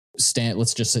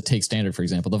let's just take standard, for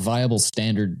example. The viable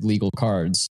standard legal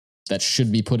cards that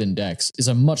should be put in decks is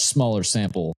a much smaller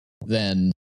sample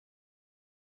than,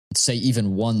 say,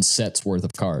 even one set's worth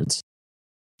of cards,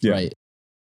 right?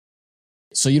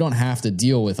 So you don't have to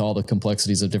deal with all the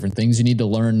complexities of different things. You need to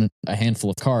learn a handful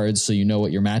of cards so you know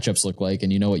what your matchups look like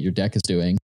and you know what your deck is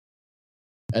doing.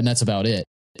 And that's about it.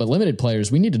 But limited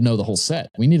players, we need to know the whole set.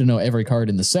 We need to know every card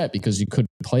in the set, because you could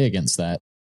play against that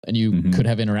and you could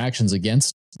have interactions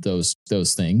against those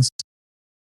things.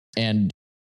 And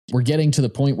we're getting to the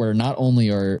point where not only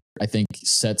are, I think,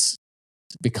 sets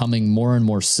becoming more and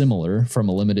more similar from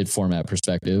a limited format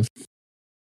perspective,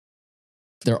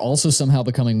 they're also somehow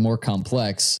becoming more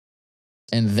complex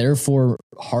and therefore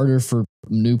harder for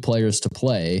new players to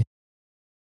play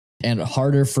and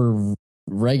harder for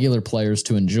regular players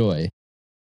to enjoy.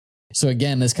 So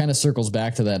again, this kind of circles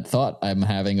back to that thought I'm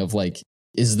having of like,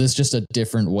 is this just a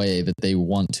different way that they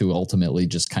want to ultimately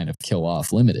just kind of kill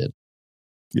off limited?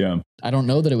 Yeah. I don't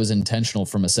know that it was intentional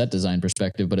from a set design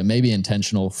perspective, but it may be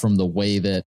intentional from the way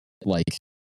that like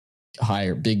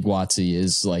big WotC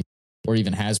is like, or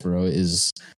even Hasbro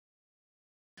is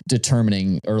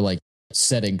determining or like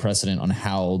setting precedent on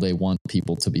how they want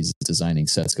people to be designing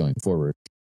sets going forward.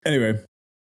 Anyway,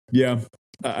 yeah,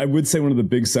 I would say one of the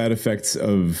big side effects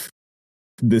of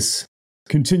this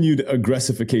continued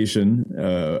aggressification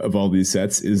of all these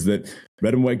sets is that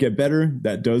red and white get better.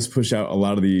 That does push out a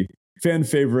lot of the fan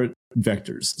favorite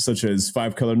vectors, such as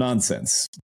 5-color nonsense,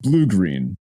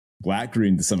 blue-green,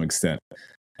 black-green to some extent.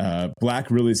 Black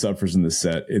really suffers in this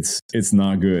set. It's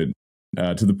not good,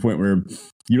 to the point where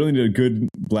you really need a good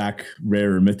black,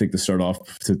 rare, or mythic to start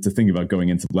off to think about going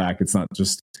into black. It's not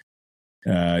just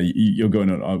you'll go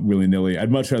in willy-nilly.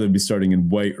 I'd much rather be starting in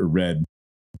white or red.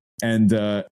 And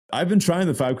I've been trying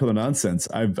the 5-color nonsense.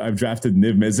 I've drafted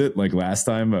Niv Mizzet like last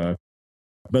time.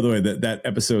 By the way, that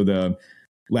episode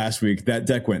last week, that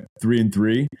deck went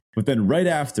 3-3. But then right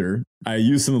after, I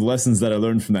used some of the lessons that I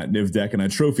learned from that Niv deck, and I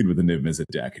trophied with the Niv Mizzet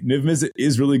deck. Niv Mizzet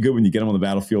is really good when you get him on the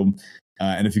battlefield,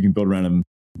 and if you can build around him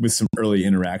with some early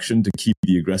interaction to keep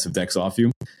the aggressive decks off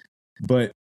you.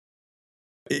 But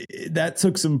that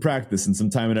took some practice and some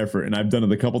time and effort, and I've done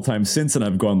it a couple times since, and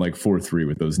I've gone like 4-3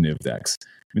 with those Niv decks.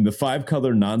 I mean, the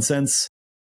 5-color nonsense,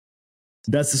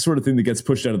 that's the sort of thing that gets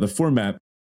pushed out of the format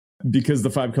because the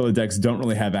 5-color decks don't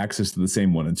really have access to the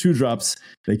same 1 and 2 drops.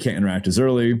 They can't interact as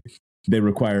early. They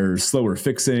require slower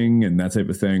fixing and that type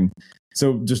of thing.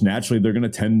 So just naturally, they're going to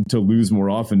tend to lose more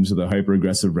often to the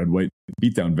hyper-aggressive red-white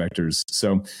beatdown vectors.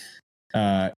 So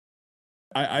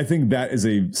I think that is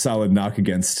a solid knock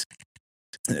against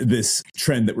this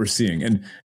trend that we're seeing. And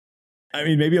I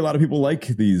mean, maybe a lot of people like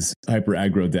these hyper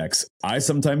aggro decks. I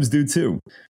sometimes do too,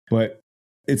 but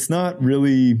it's not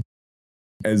really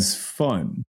as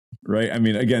fun, right? I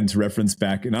mean, again, to reference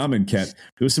back in Amonkhet,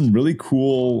 there's some really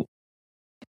cool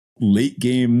late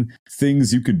game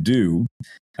things you could do.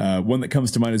 One that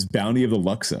comes to mind is Bounty of the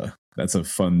Luxa, that's a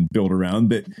fun build around.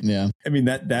 That Yeah. I mean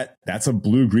that's a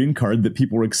blue-green card that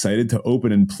people were excited to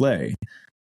open and play.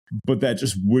 But that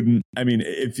just wouldn't. I mean,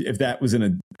 if that was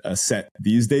in a set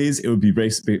these days, it would be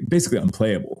basically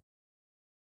unplayable.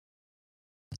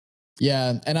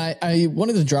 Yeah, and I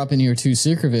wanted to drop in here too.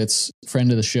 Sirkovitz,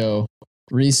 friend of the show,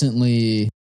 recently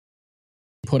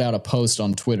put out a post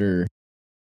on Twitter.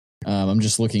 I'm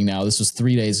just looking now. This was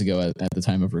 3 days ago at the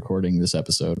time of recording this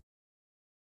episode,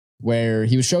 where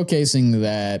he was showcasing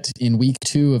that in week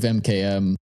 2 of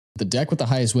MKM, the deck with the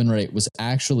highest win rate was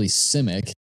actually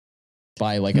Simic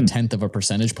by like a 10th of a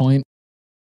percentage point.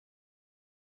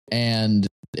 And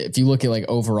if you look at like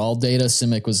overall data,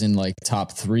 Simic was in like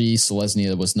top 3,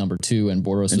 Selesnya was number 2, and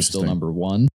Boros was still number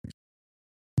 1.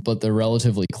 But they're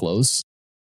relatively close.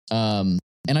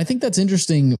 And I think that's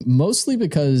interesting, mostly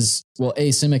because, well,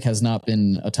 Simic has not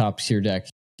been a top tier deck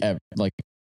like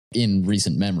in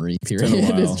recent memory. Period.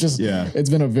 It's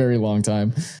been a very long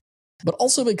time. But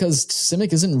also because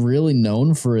Simic isn't really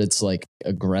known for its like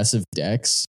aggressive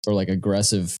decks or like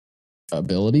aggressive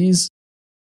abilities.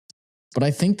 But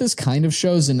I think this kind of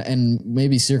shows, and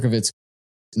maybe Sirkovitz,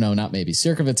 no, not maybe,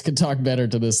 Sirkovitz could talk better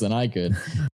to this than I could.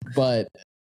 But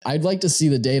I'd like to see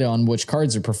the data on which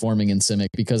cards are performing in Simic,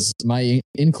 because my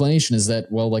inclination is that,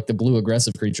 well, like the blue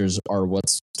aggressive creatures are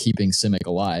what's keeping Simic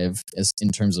alive as in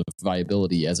terms of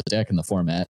viability as a deck in the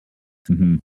format.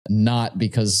 Mm-hmm. Not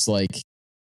because like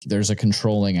there's a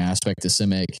controlling aspect to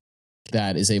Simic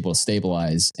that is able to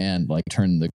stabilize and like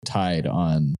turn the tide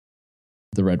on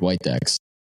the red-white decks.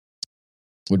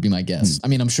 Would be my guess. I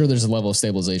mean, I'm sure there's a level of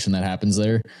stabilization that happens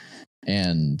there,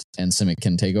 and Simic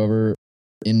can take over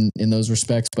in those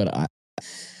respects, but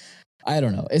I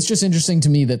don't know. It's just interesting to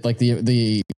me that like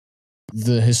the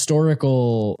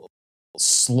historical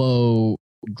slow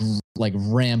like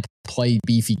ramp play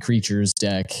beefy creatures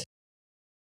deck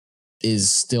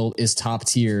is top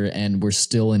tier, and we're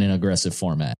still in an aggressive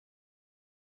format.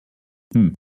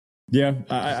 Yeah,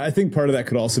 I think part of that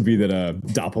could also be that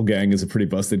Doppelgang is a pretty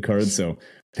busted card, so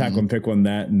pack one, pick one,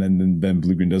 that, and then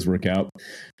blue-green does work out.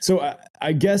 So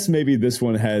I guess maybe this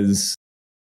one has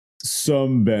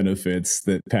some benefits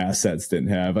that past sets didn't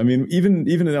have. I mean, even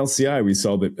in LCI, we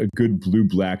saw that a good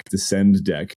blue-black Descend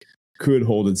deck could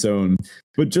hold its own,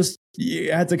 but just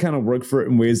you had to kind of work for it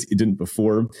in ways you didn't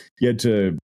before. You had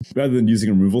to, rather than using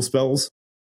removal spells,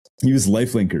 use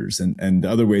lifelinkers and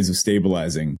other ways of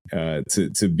stabilizing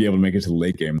to be able to make it to the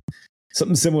late game.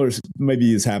 Something similar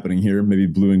maybe is happening here. Maybe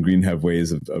blue and green have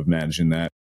ways of managing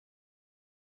that.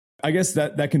 I guess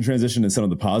that can transition to some of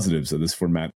the positives of this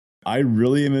format. I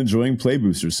really am enjoying play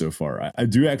boosters so far. I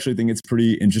do actually think it's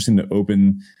pretty interesting to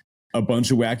open a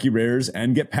bunch of wacky rares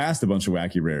and get past a bunch of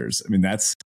wacky rares. I mean,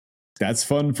 that's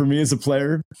fun for me as a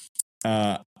player.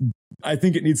 I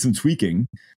think it needs some tweaking.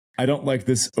 I don't like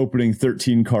this opening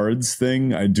 13 cards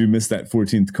thing. I do miss that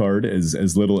 14th card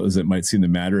as little as it might seem to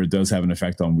matter. It does have an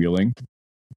effect on wheeling.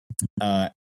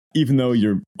 Even though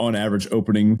you're on average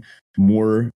opening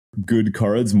more good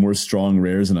cards, more strong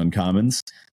rares and uncommons,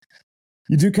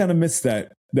 you do kind of miss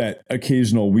that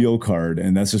occasional wheel card,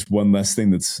 and that's just one less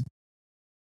thing that's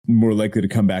more likely to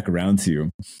come back around to you.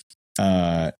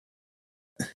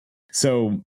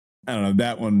 So I don't know,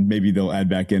 that one maybe they'll add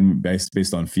back in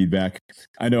based on feedback.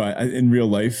 I know in real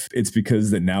life it's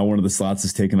because that now one of the slots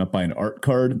is taken up by an art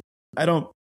card. I don't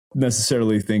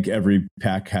necessarily think every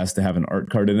pack has to have an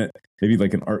art card in it. Maybe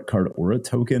like an art card or a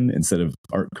token instead of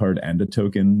art card and a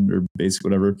token or basic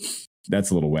whatever.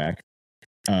 That's a little whack.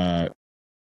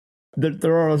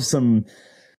 There are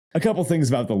a couple things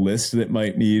about the list that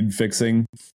might need fixing.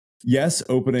 Yes,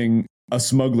 opening a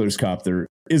smuggler's copter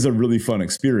is a really fun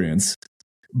experience,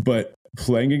 but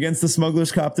playing against the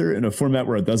smuggler's copter in a format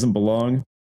where it doesn't belong,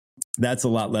 that's a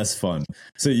lot less fun.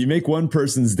 So you make one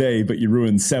person's day, but you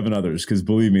ruin 7 others, because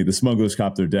believe me, the smuggler's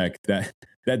copter deck,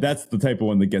 that's the type of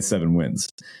one that gets 7 wins.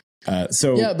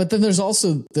 Yeah, but then there's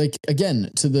also, like,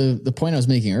 again, to the point I was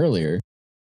making earlier,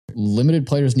 limited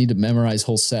players need to memorize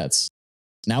whole sets.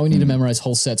 Now we need to memorize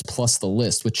whole sets plus the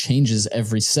list, which changes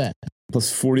every set. Plus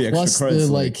 40 extra plus cards.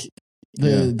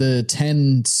 The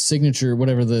 10 signature,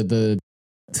 whatever the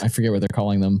I forget what they're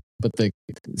calling them, but the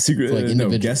secret, like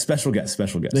special guests.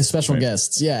 The special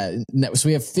guests, yeah. So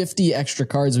we have 50 extra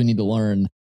cards we need to learn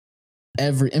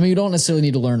you don't necessarily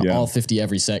need to learn all 50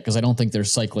 every set, because I don't think they're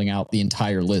cycling out the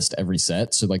entire list every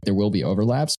set. So like there will be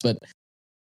overlaps, but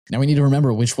now we need to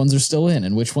remember which ones are still in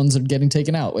and which ones are getting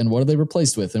taken out and what are they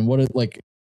replaced with and what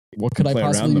could I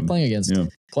possibly be playing against? Yeah.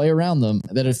 Play around them.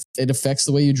 That if it affects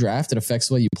the way you draft, it affects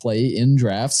the way you play in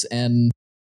drafts, and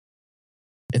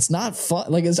it's not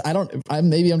fun. Like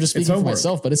maybe I'm just speaking for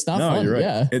myself, but it's not fun. You're right.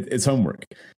 Yeah, it's homework,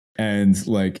 and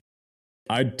like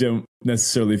I don't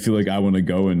necessarily feel like I want to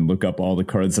go and look up all the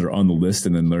cards that are on the list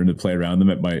and then learn to play around them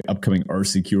at my upcoming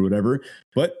RCQ or whatever.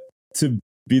 But to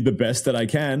be the best that I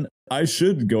can, I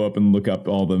should go up and look up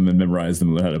all of them and memorize them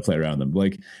and learn how to play around them.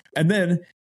 Like, and then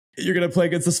you're going to play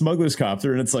against the Smuggler's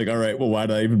Copter, and it's like, all right, well, why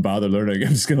did I even bother learning? I'm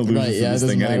just going to lose this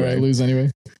thing anyway. I lose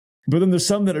anyway. But then there's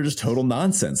some that are just total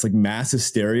nonsense. Like Mass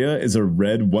Hysteria is a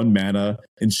red 1 mana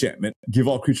enchantment. Give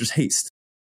all creatures haste.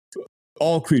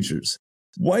 All creatures.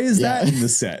 Why is that in the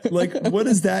set? Like, what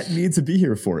does that need to be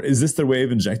here for? Is this their way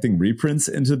of injecting reprints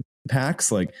into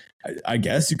packs? Like, I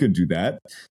guess you could do that.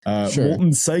 Sure.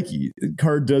 Molten Psyche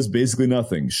card does basically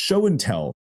nothing. Show and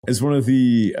Tell is one of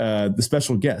the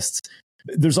special guests.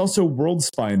 There's also World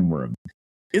Spine Worm.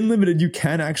 In Limited, you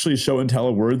can actually show and tell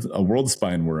a World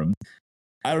Spine Worm.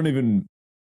 I don't even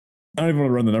want to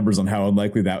run the numbers on how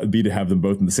unlikely that would be to have them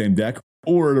both in the same deck,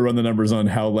 or to run the numbers on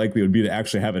how likely it would be to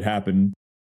actually have it happen,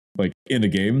 like in a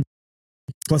game.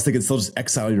 Plus, they can still just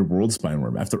exile your World Spine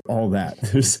Worm after all that.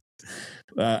 There's,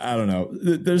 I don't know.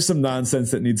 There's some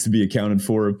nonsense that needs to be accounted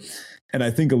for, and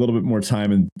I think a little bit more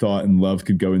time and thought and love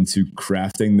could go into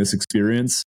crafting this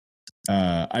experience.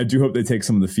 I do hope they take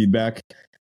some of the feedback.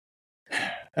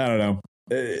 I don't know.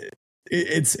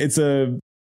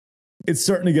 It's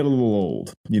starting to get a little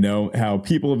old. You know how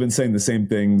people have been saying the same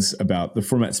things about the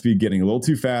format speed getting a little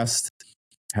too fast.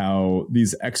 How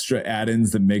these extra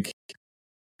add-ins that make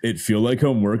it feel like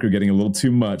homework are getting a little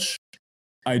too much.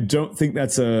 I don't think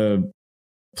that's a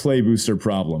play booster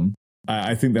problem.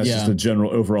 I think that's just a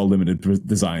general overall limited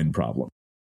design problem.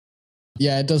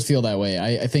 Yeah, it does feel that way.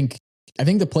 I think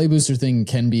the play booster thing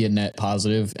can be a net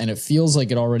positive, and it feels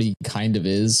like it already kind of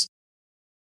is.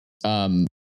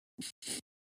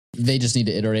 They just need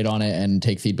to iterate on it and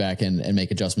take feedback and make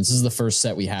adjustments. This is the first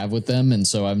set we have with them, and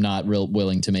so I'm not real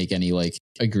willing to make any like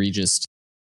egregious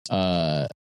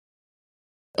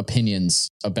opinions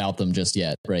about them just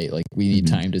yet, right? Like we need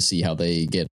time to see how they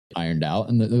get ironed out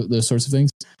and those sorts of things.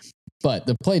 But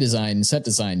the play design, set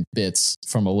design bits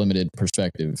from a limited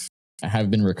perspective have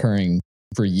been recurring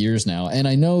for years now. And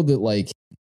I know that like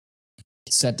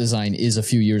set design is a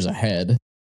few years ahead.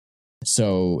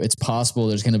 So it's possible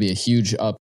there's going to be a huge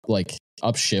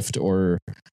upshift or,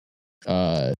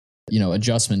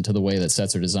 adjustment to the way that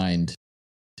sets are designed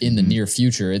in the near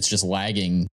future. It's just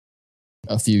lagging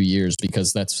a few years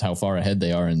because that's how far ahead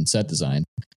they are in set design.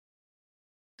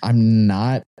 I'm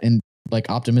not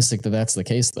optimistic that that's the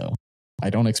case though. I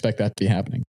don't expect that to be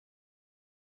happening.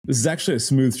 This is actually a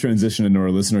smooth transition into our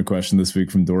listener question this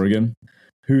week from Dorgan,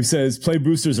 who says, play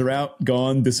boosters are out,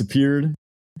 gone, disappeared,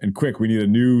 and quick, we need a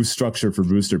new structure for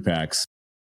booster packs.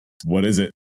 What is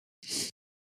it?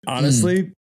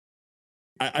 Honestly,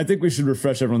 I think we should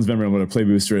refresh everyone's memory on what a play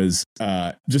booster is,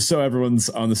 just so everyone's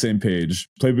on the same page.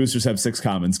 Play boosters have 6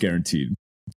 commons guaranteed.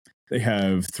 They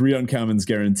have 3 uncommons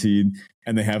guaranteed,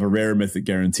 and they have a rare mythic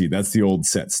guaranteed. That's the old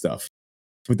set stuff.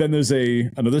 But then there's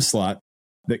another slot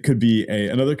that could be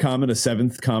another common, a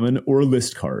 7th common, or a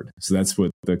list card. So that's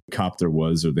what the Copter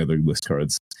was, or the other list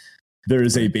cards. There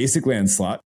is a basic land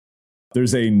slot.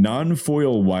 There's a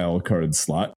non-foil wild card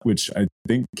slot, which I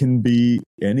think can be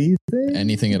anything.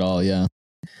 Anything at all, yeah.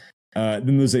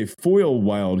 Then there's a foil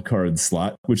wild card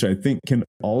slot, which I think can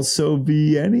also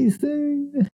be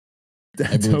anything.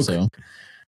 I believe so.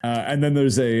 And then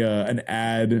there's an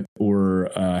ad or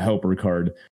a helper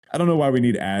card. I don't know why we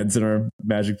need ads in our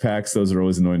Magic packs. Those are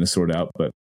always annoying to sort out,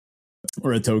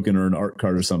 or a token or an art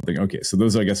card or something. Okay, so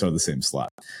those I guess are the same slot.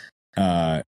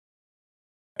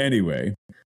 Anyway,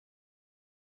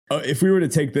 if we were to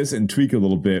take this and tweak a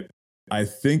little bit, I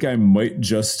think I might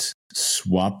just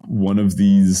swap one of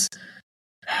these.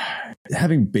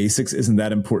 Having basics isn't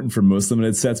that important for most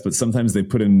limited sets, but sometimes they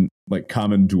put in like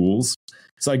common duels.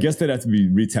 So I guess they'd have to be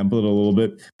retemplated a little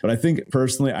bit. But I think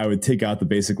personally, I would take out the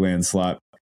basic land slot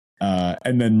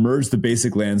and then merge the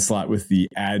basic land slot with the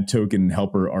add token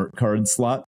helper art card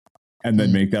slot, and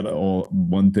then make that all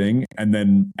one thing, and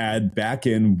then add back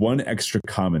in 1 extra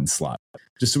common slot,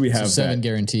 just so we have 7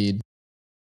 guaranteed.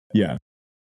 Yeah.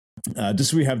 Just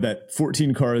so we have that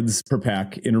 14 cards per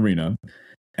pack in Arena,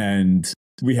 and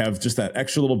we have just that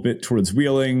extra little bit towards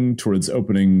wheeling, towards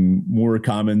opening more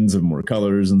commons of more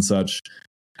colors and such.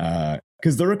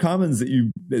 Because there are commons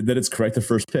that it's correct the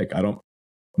first pick. I don't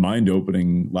mind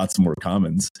opening lots more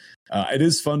commons. It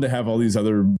is fun to have all these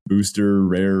other booster,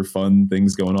 rare, fun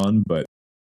things going on, but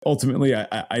ultimately,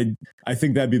 I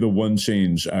think that'd be the one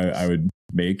change I would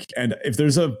make. And if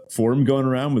there's a forum going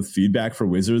around with feedback for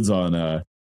Wizards on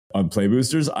play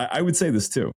boosters, I would say this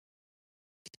too.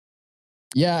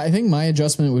 Yeah, I think my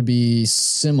adjustment would be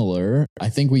similar. I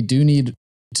think we do need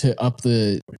to up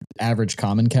the average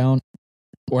common count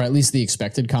or at least the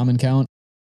expected common count.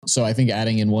 So I think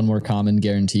adding in one more common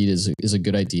guaranteed is a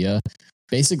good idea.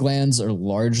 Basic lands are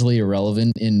largely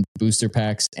irrelevant in booster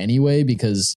packs anyway,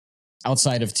 because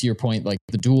outside of, to your point, like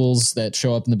the duels that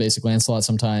show up in the basic land slot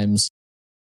sometimes,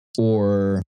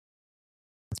 or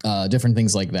different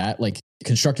things like that, like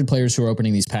constructed players who are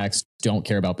opening these packs don't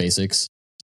care about basics.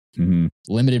 Mm-hmm.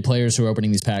 Limited players who are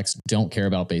opening these packs don't care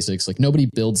about basics. Like nobody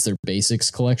builds their basics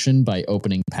collection by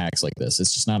opening packs like this.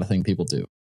 It's just not a thing people do.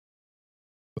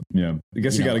 Yeah, I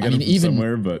guess you got to get them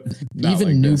somewhere, but not even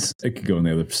like new, this. It could go in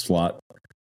the other slot.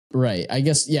 Right. I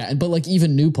guess, yeah. But like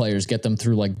even new players get them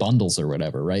through like bundles or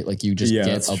whatever, right? Like you just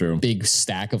get a big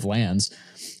stack of lands.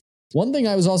 One thing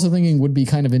I was also thinking would be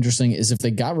kind of interesting is if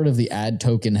they got rid of the add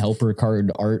token helper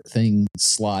card art thing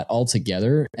slot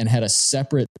altogether and had a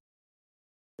separate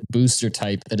booster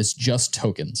type that is just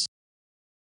tokens.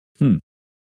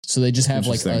 So they just have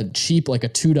like a cheap, like a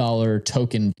 $2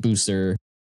 token booster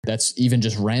that's even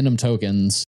just random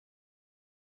tokens.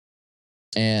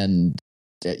 And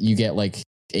you get like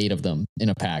 8 of them in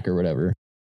a pack or whatever.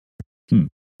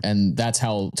 And that's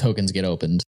how tokens get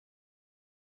opened.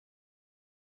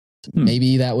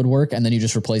 Maybe that would work. And then you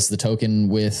just replace the token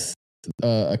with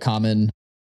a common,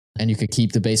 and you could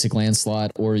keep the basic land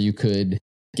slot, or you could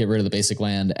get rid of the basic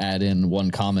land, add in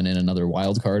one common and another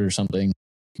wild card or something.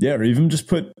 Yeah, or even just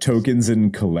put tokens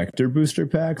in collector booster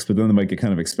packs, but then they might get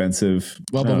kind of expensive.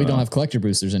 Well, but we don't have collector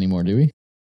boosters anymore, do we?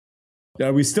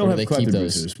 Yeah, we still have collector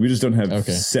boosters. We just don't have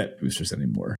set boosters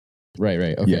anymore.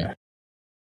 Right. Okay.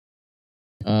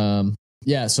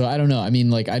 Yeah, so I don't know. I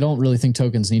mean, like, I don't really think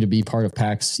tokens need to be part of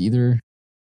packs either.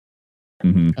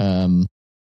 The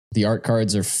art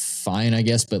cards are fine, I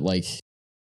guess, but like,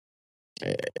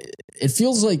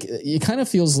 it kind of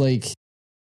feels like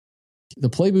the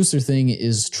play booster thing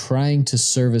is trying to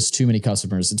service too many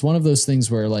customers. It's one of those things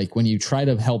where, like, when you try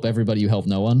to help everybody, you help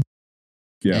no one.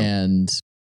 Yeah. And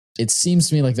it seems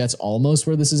to me like that's almost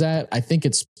where this is at. I think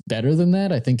it's better than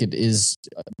that. I think it is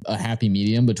a happy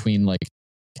medium between like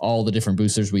all the different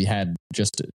boosters we had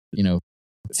just, a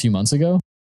few months ago.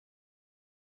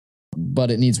 But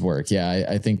it needs work. Yeah,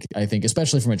 I think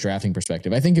especially from a drafting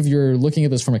perspective. I think if you're looking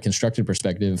at this from a constructed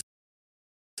perspective,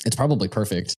 it's probably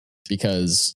perfect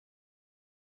because,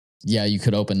 yeah, you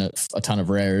could open a ton of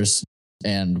rares,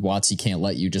 and WotC can't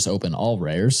let you just open all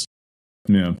rares.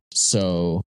 Yeah.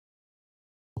 So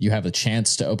you have a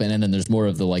chance to open, and then there's more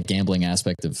of the like gambling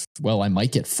aspect of, well, I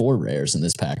might get 4 rares in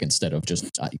this pack instead of just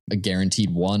a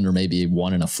guaranteed 1 or maybe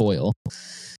 1 in a foil.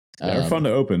 They're fun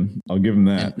to open. I'll give them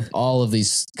that. And all of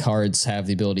these cards have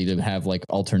the ability to have like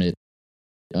alternate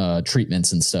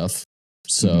treatments and stuff.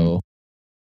 So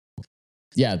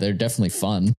yeah, they're definitely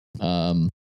fun.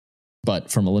 But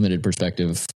from a limited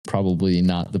perspective, probably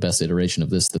not the best iteration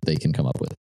of this that they can come up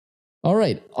with. All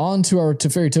right, on to our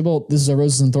Teferi Tybalt. This is our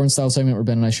Roses and Thorns style segment where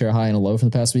Ben and I share a high and a low from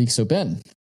the past week. So Ben,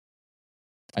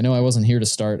 I know I wasn't here to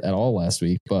start at all last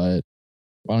week, but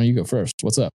why don't you go first?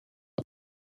 What's up?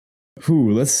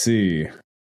 Let's see.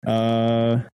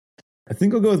 I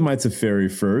think I'll go with my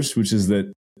Teferi first, which is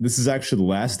that this is actually the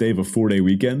last day of a 4-day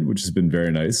weekend, which has been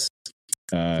very nice.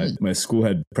 My school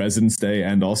had President's Day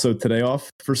and also today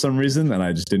off for some reason, and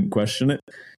I just didn't question it.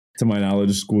 To my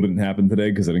knowledge, school didn't happen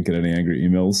today because I didn't get any angry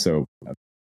emails, so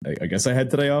I guess I had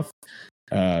today off.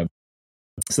 So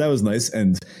that was nice.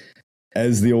 And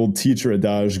as the old teacher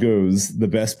adage goes, the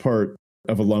best part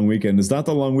of a long weekend is not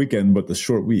the long weekend, but the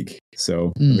short week.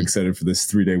 So I'm excited for this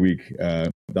 3-day week.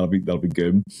 That'll be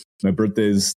good. My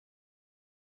birthday's,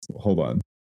 hold on,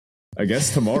 I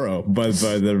guess tomorrow, but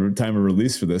by the time of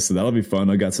release for this, so that'll be fun.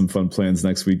 I got some fun plans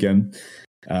next weekend,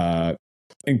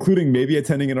 including maybe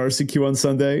attending an RCQ on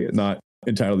Sunday. Not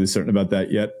entirely certain about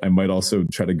that yet. I might also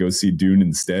try to go see Dune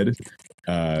instead.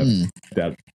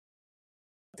 That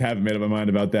haven't made up my mind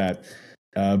about that.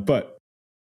 But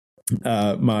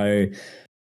my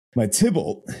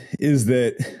Tybalt is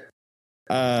that,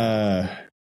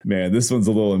 man, this one's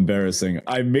a little embarrassing.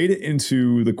 I made it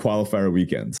into the qualifier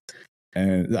weekend,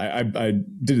 and I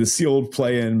did a sealed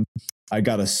play-in. I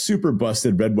got a super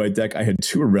busted red-white deck. I had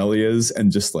 2 Aurelias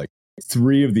and just like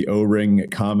 3 of the O-ring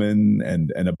common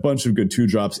and a bunch of good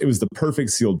 2-drops. It was the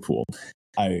perfect sealed pool.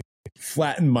 I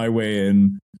flattened my way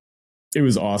in. It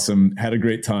was awesome. Had a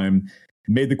great time.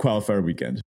 Made the qualifier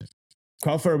weekend.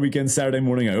 Qualifier weekend, Saturday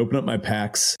morning, I open up my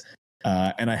packs,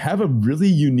 and I have a really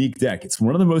unique deck. It's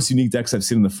one of the most unique decks I've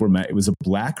seen in the format. It was a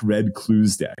black-red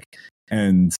clues deck.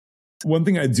 And one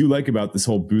thing I do like about this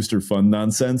whole booster fun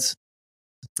nonsense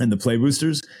and the play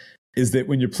boosters is that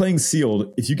when you're playing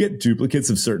sealed, if you get duplicates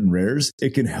of certain rares,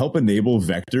 it can help enable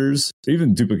vectors, or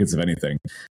even duplicates of anything,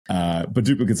 but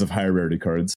duplicates of higher rarity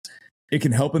cards. it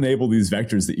can help enable these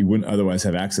vectors that you wouldn't otherwise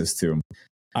have access to.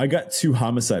 I got 2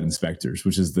 Homicide Inspectors,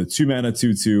 which is the 2 mana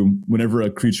 2/2. Whenever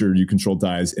a creature you control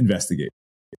dies, investigate,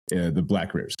 the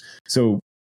black rares. So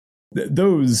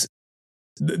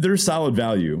they're solid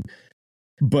value.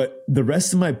 But the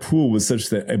rest of my pool was such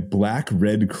that a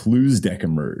black-red Clues deck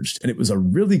emerged. And it was a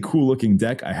really cool looking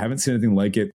deck. I haven't seen anything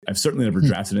like it. I've certainly never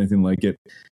drafted anything like it.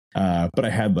 But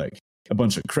I had like a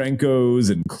bunch of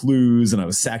Krankos and Clues, and I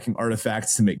was sacking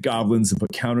artifacts to make goblins and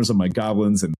put counters on my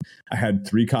goblins. And I had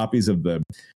 3 copies of the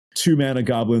 2 mana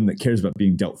goblin that cares about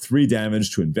being dealt 3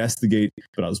 damage to investigate,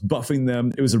 but I was buffing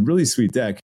them. It was a really sweet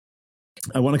deck.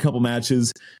 I won a couple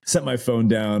matches, set my phone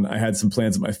down. I had some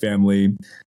plans with my family.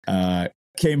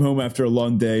 Came home after a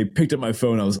long day, picked up my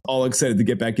phone. I was all excited to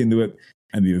get back into it,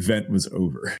 and the event was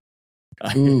over. I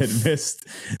had missed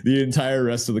the entire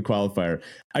rest of the qualifier.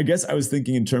 I guess I was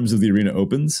thinking in terms of the arena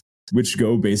opens, which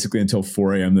go basically until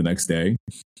 4 a.m. the next day.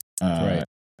 Right.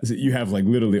 So you have like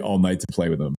literally all night to play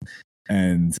with them.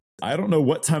 And I don't know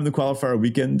what time the qualifier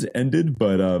weekend ended,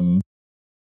 but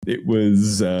it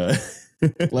was...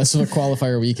 less of a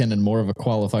qualifier weekend and more of a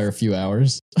qualifier few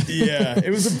hours. Yeah, it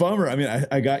was a bummer. I mean,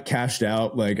 I got cashed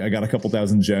out. Like, I got a couple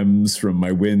thousand gems from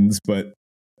my wins, but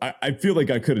I feel like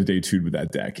I could have day two'd with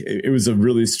that deck. It was a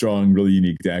really strong, really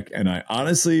unique deck. And I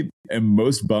honestly am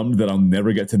most bummed that I'll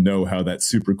never get to know how that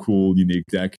super cool, unique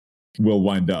deck will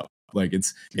wind up. Like,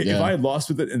 if I had lost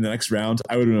with it in the next round,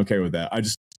 I would have been okay with that.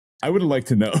 I would have liked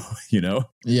to know, you know?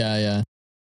 Yeah.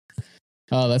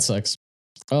 Oh, that sucks.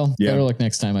 Well, better luck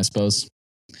next time, I suppose.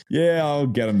 Yeah, I'll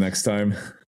get him next time.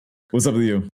 What's up with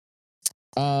you?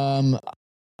 My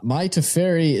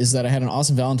Teferi is that I had an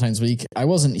awesome Valentine's week. I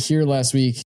wasn't here last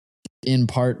week in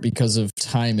part because of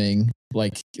timing,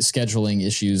 like scheduling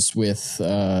issues with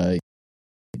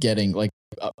getting like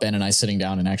Ben and I sitting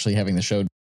down and actually having the show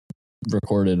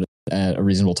recorded at a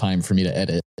reasonable time for me to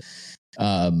edit.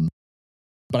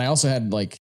 But I also had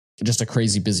like just a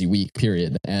crazy busy week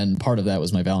period. And part of that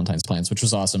was my Valentine's plans, which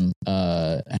was awesome.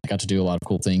 I got to do a lot of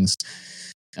cool things,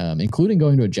 including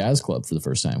going to a jazz club for the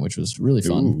first time, which was really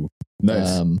fun. Ooh,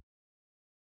 nice.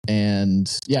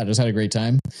 And yeah, just had a great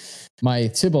time. My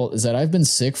Tybalt is that I've been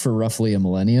sick for roughly a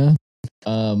millennia.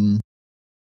 And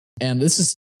this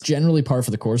is generally par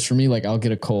for the course for me. Like I'll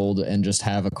get a cold and just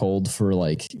have a cold for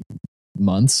like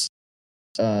months,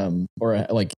 or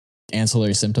like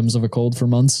ancillary symptoms of a cold for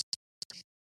months.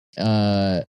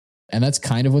 And that's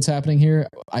kind of what's happening here.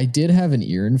 I did have an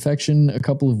ear infection a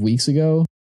couple of weeks ago,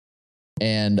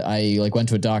 and I like went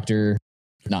to a doctor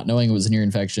not knowing it was an ear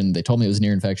infection. They told me it was an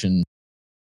ear infection,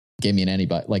 gave me an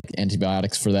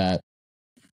antibiotics for that.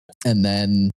 And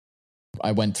then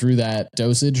I went through that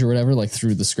dosage or whatever, like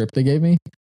through the script they gave me,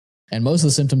 and most of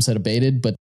the symptoms had abated,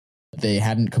 but they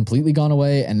hadn't completely gone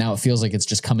away. And now it feels like it's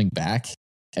just coming back.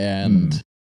 And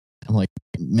I'm like,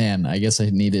 man, I guess I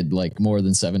needed like more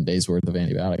than 7 days worth of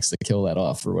antibiotics to kill that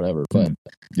off or whatever. But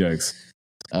yikes.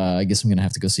 I guess I'm going to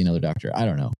have to go see another doctor. I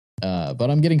don't know.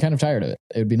 But I'm getting kind of tired of it.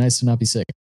 It would be nice to not be sick.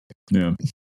 Yeah.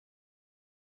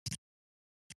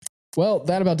 Well,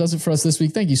 that about does it for us this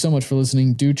week. Thank you so much for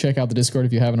listening. Do check out the Discord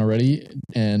if you haven't already,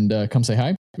 and come say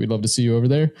hi. We'd love to see you over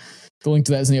there. The link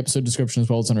to that is in the episode description as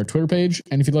well as on our Twitter page.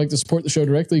 And if you'd like to support the show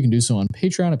directly, you can do so on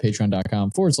Patreon at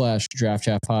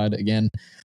patreon.com/draftchaffpod. Again,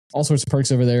 all sorts of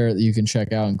perks over there that you can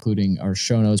check out, including our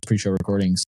show notes, pre-show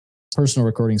recordings, personal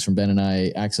recordings from Ben and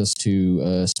I, access to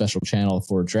a special channel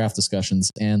for draft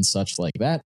discussions and such like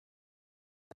that.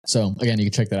 So again, you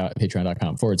can check that out at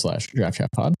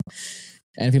patreon.com/draftchaffpod.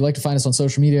 And if you'd like to find us on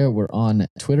social media, we're on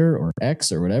Twitter or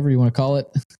X or whatever you want to call it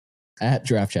at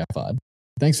draftchaffpod.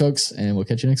 Thanks, folks, and we'll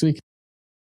catch you next week.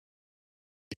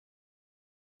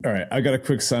 All right, I got a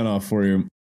quick sign off for you.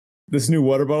 This new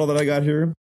water bottle that I got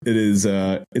here, it's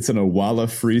an Awala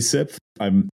free sip.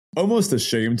 I'm almost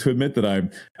ashamed to admit that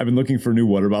I've been looking for a new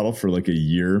water bottle for like a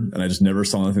year, and I just never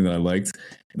saw anything that I liked.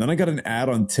 And then I got an ad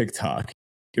on TikTok.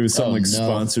 It was some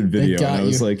sponsored video, and I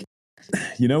was like,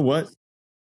 you know what?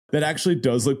 That actually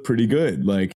does look pretty good.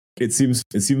 Like it seems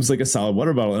like a solid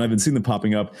water bottle, and I've been seeing them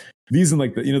popping up. These and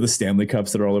like the Stanley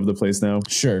cups that are all over the place now.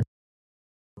 Sure.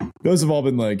 Those have all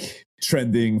been like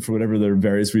trending for whatever their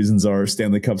various reasons are.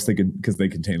 Stanley cups because they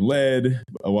contain lead.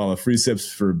 Awala free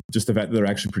sips for just the fact that they're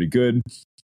actually pretty good.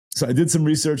 So I did some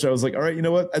research. I was like, all right, you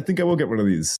know what? I think I will get one of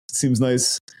these. It seems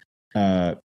nice.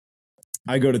 I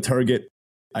go to Target.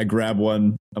 I grab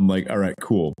one. I'm like, all right,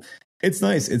 cool. It's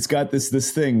nice. It's got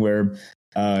this thing where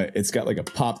it's got like a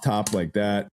pop top like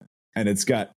that, and it's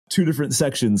got 2 different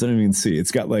sections. I don't even see.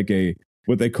 It's got like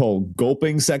what they call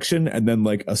gulping section and then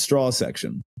like a straw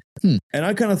section. And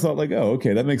I kind of thought like, oh,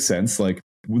 okay, that makes sense. Like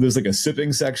there's like a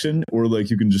sipping section, or like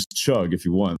you can just chug if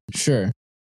you want. Sure.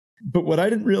 But what I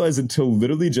didn't realize until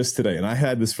literally just today, and I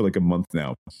had this for like a month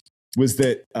now, was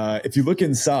that if you look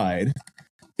inside,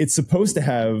 it's supposed to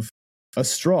have a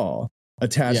straw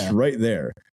attached right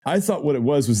there. I thought what it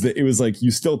was that it was like you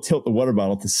still tilt the water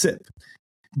bottle to sip,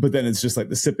 but then it's just like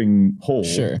the sipping hole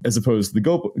as opposed to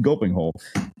the gulping hole.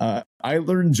 I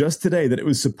learned just today that it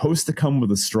was supposed to come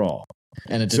with a straw.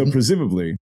 And it didn't? So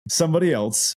presumably somebody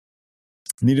else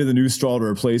needed a new straw to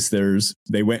replace theirs.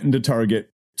 They went into Target,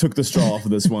 took the straw off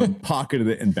of this one, pocketed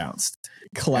it, and bounced.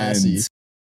 Classy. And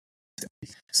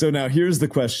so now here's the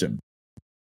question.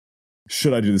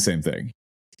 Should I do the same thing?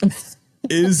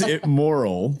 Is it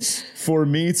moral for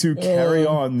me to carry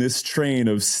on this train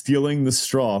of stealing the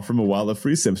straw from a while of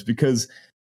free sips? Because,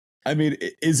 I mean,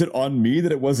 is it on me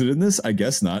that it wasn't in this? I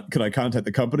guess not. Could I contact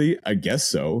the company? I guess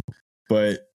so.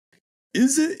 But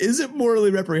is it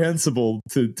morally reprehensible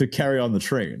to carry on the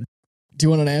train? Do you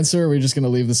want an answer, or are we just going to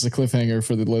leave this as a cliffhanger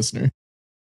for the listener?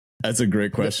 That's a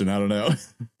great question. I don't know.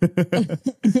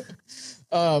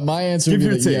 My answer would be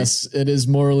that yes, it is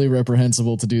morally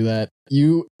reprehensible to do that.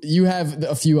 You have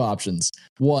a few options.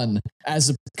 One, as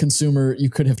a consumer,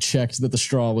 you could have checked that the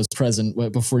straw was present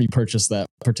before you purchased that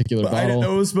particular bottle. I didn't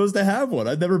know it was supposed to have one.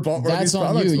 I'd never bought one of these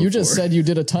products before. You just said you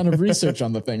did a ton of research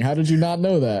on the thing. How did you not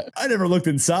know that? I never looked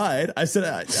inside. I said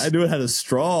I knew it had a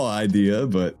straw idea,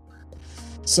 but...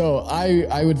 So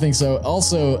I would think so.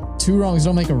 Also, two wrongs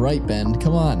don't make a right, Ben.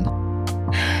 Come on.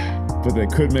 But they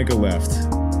could make a left.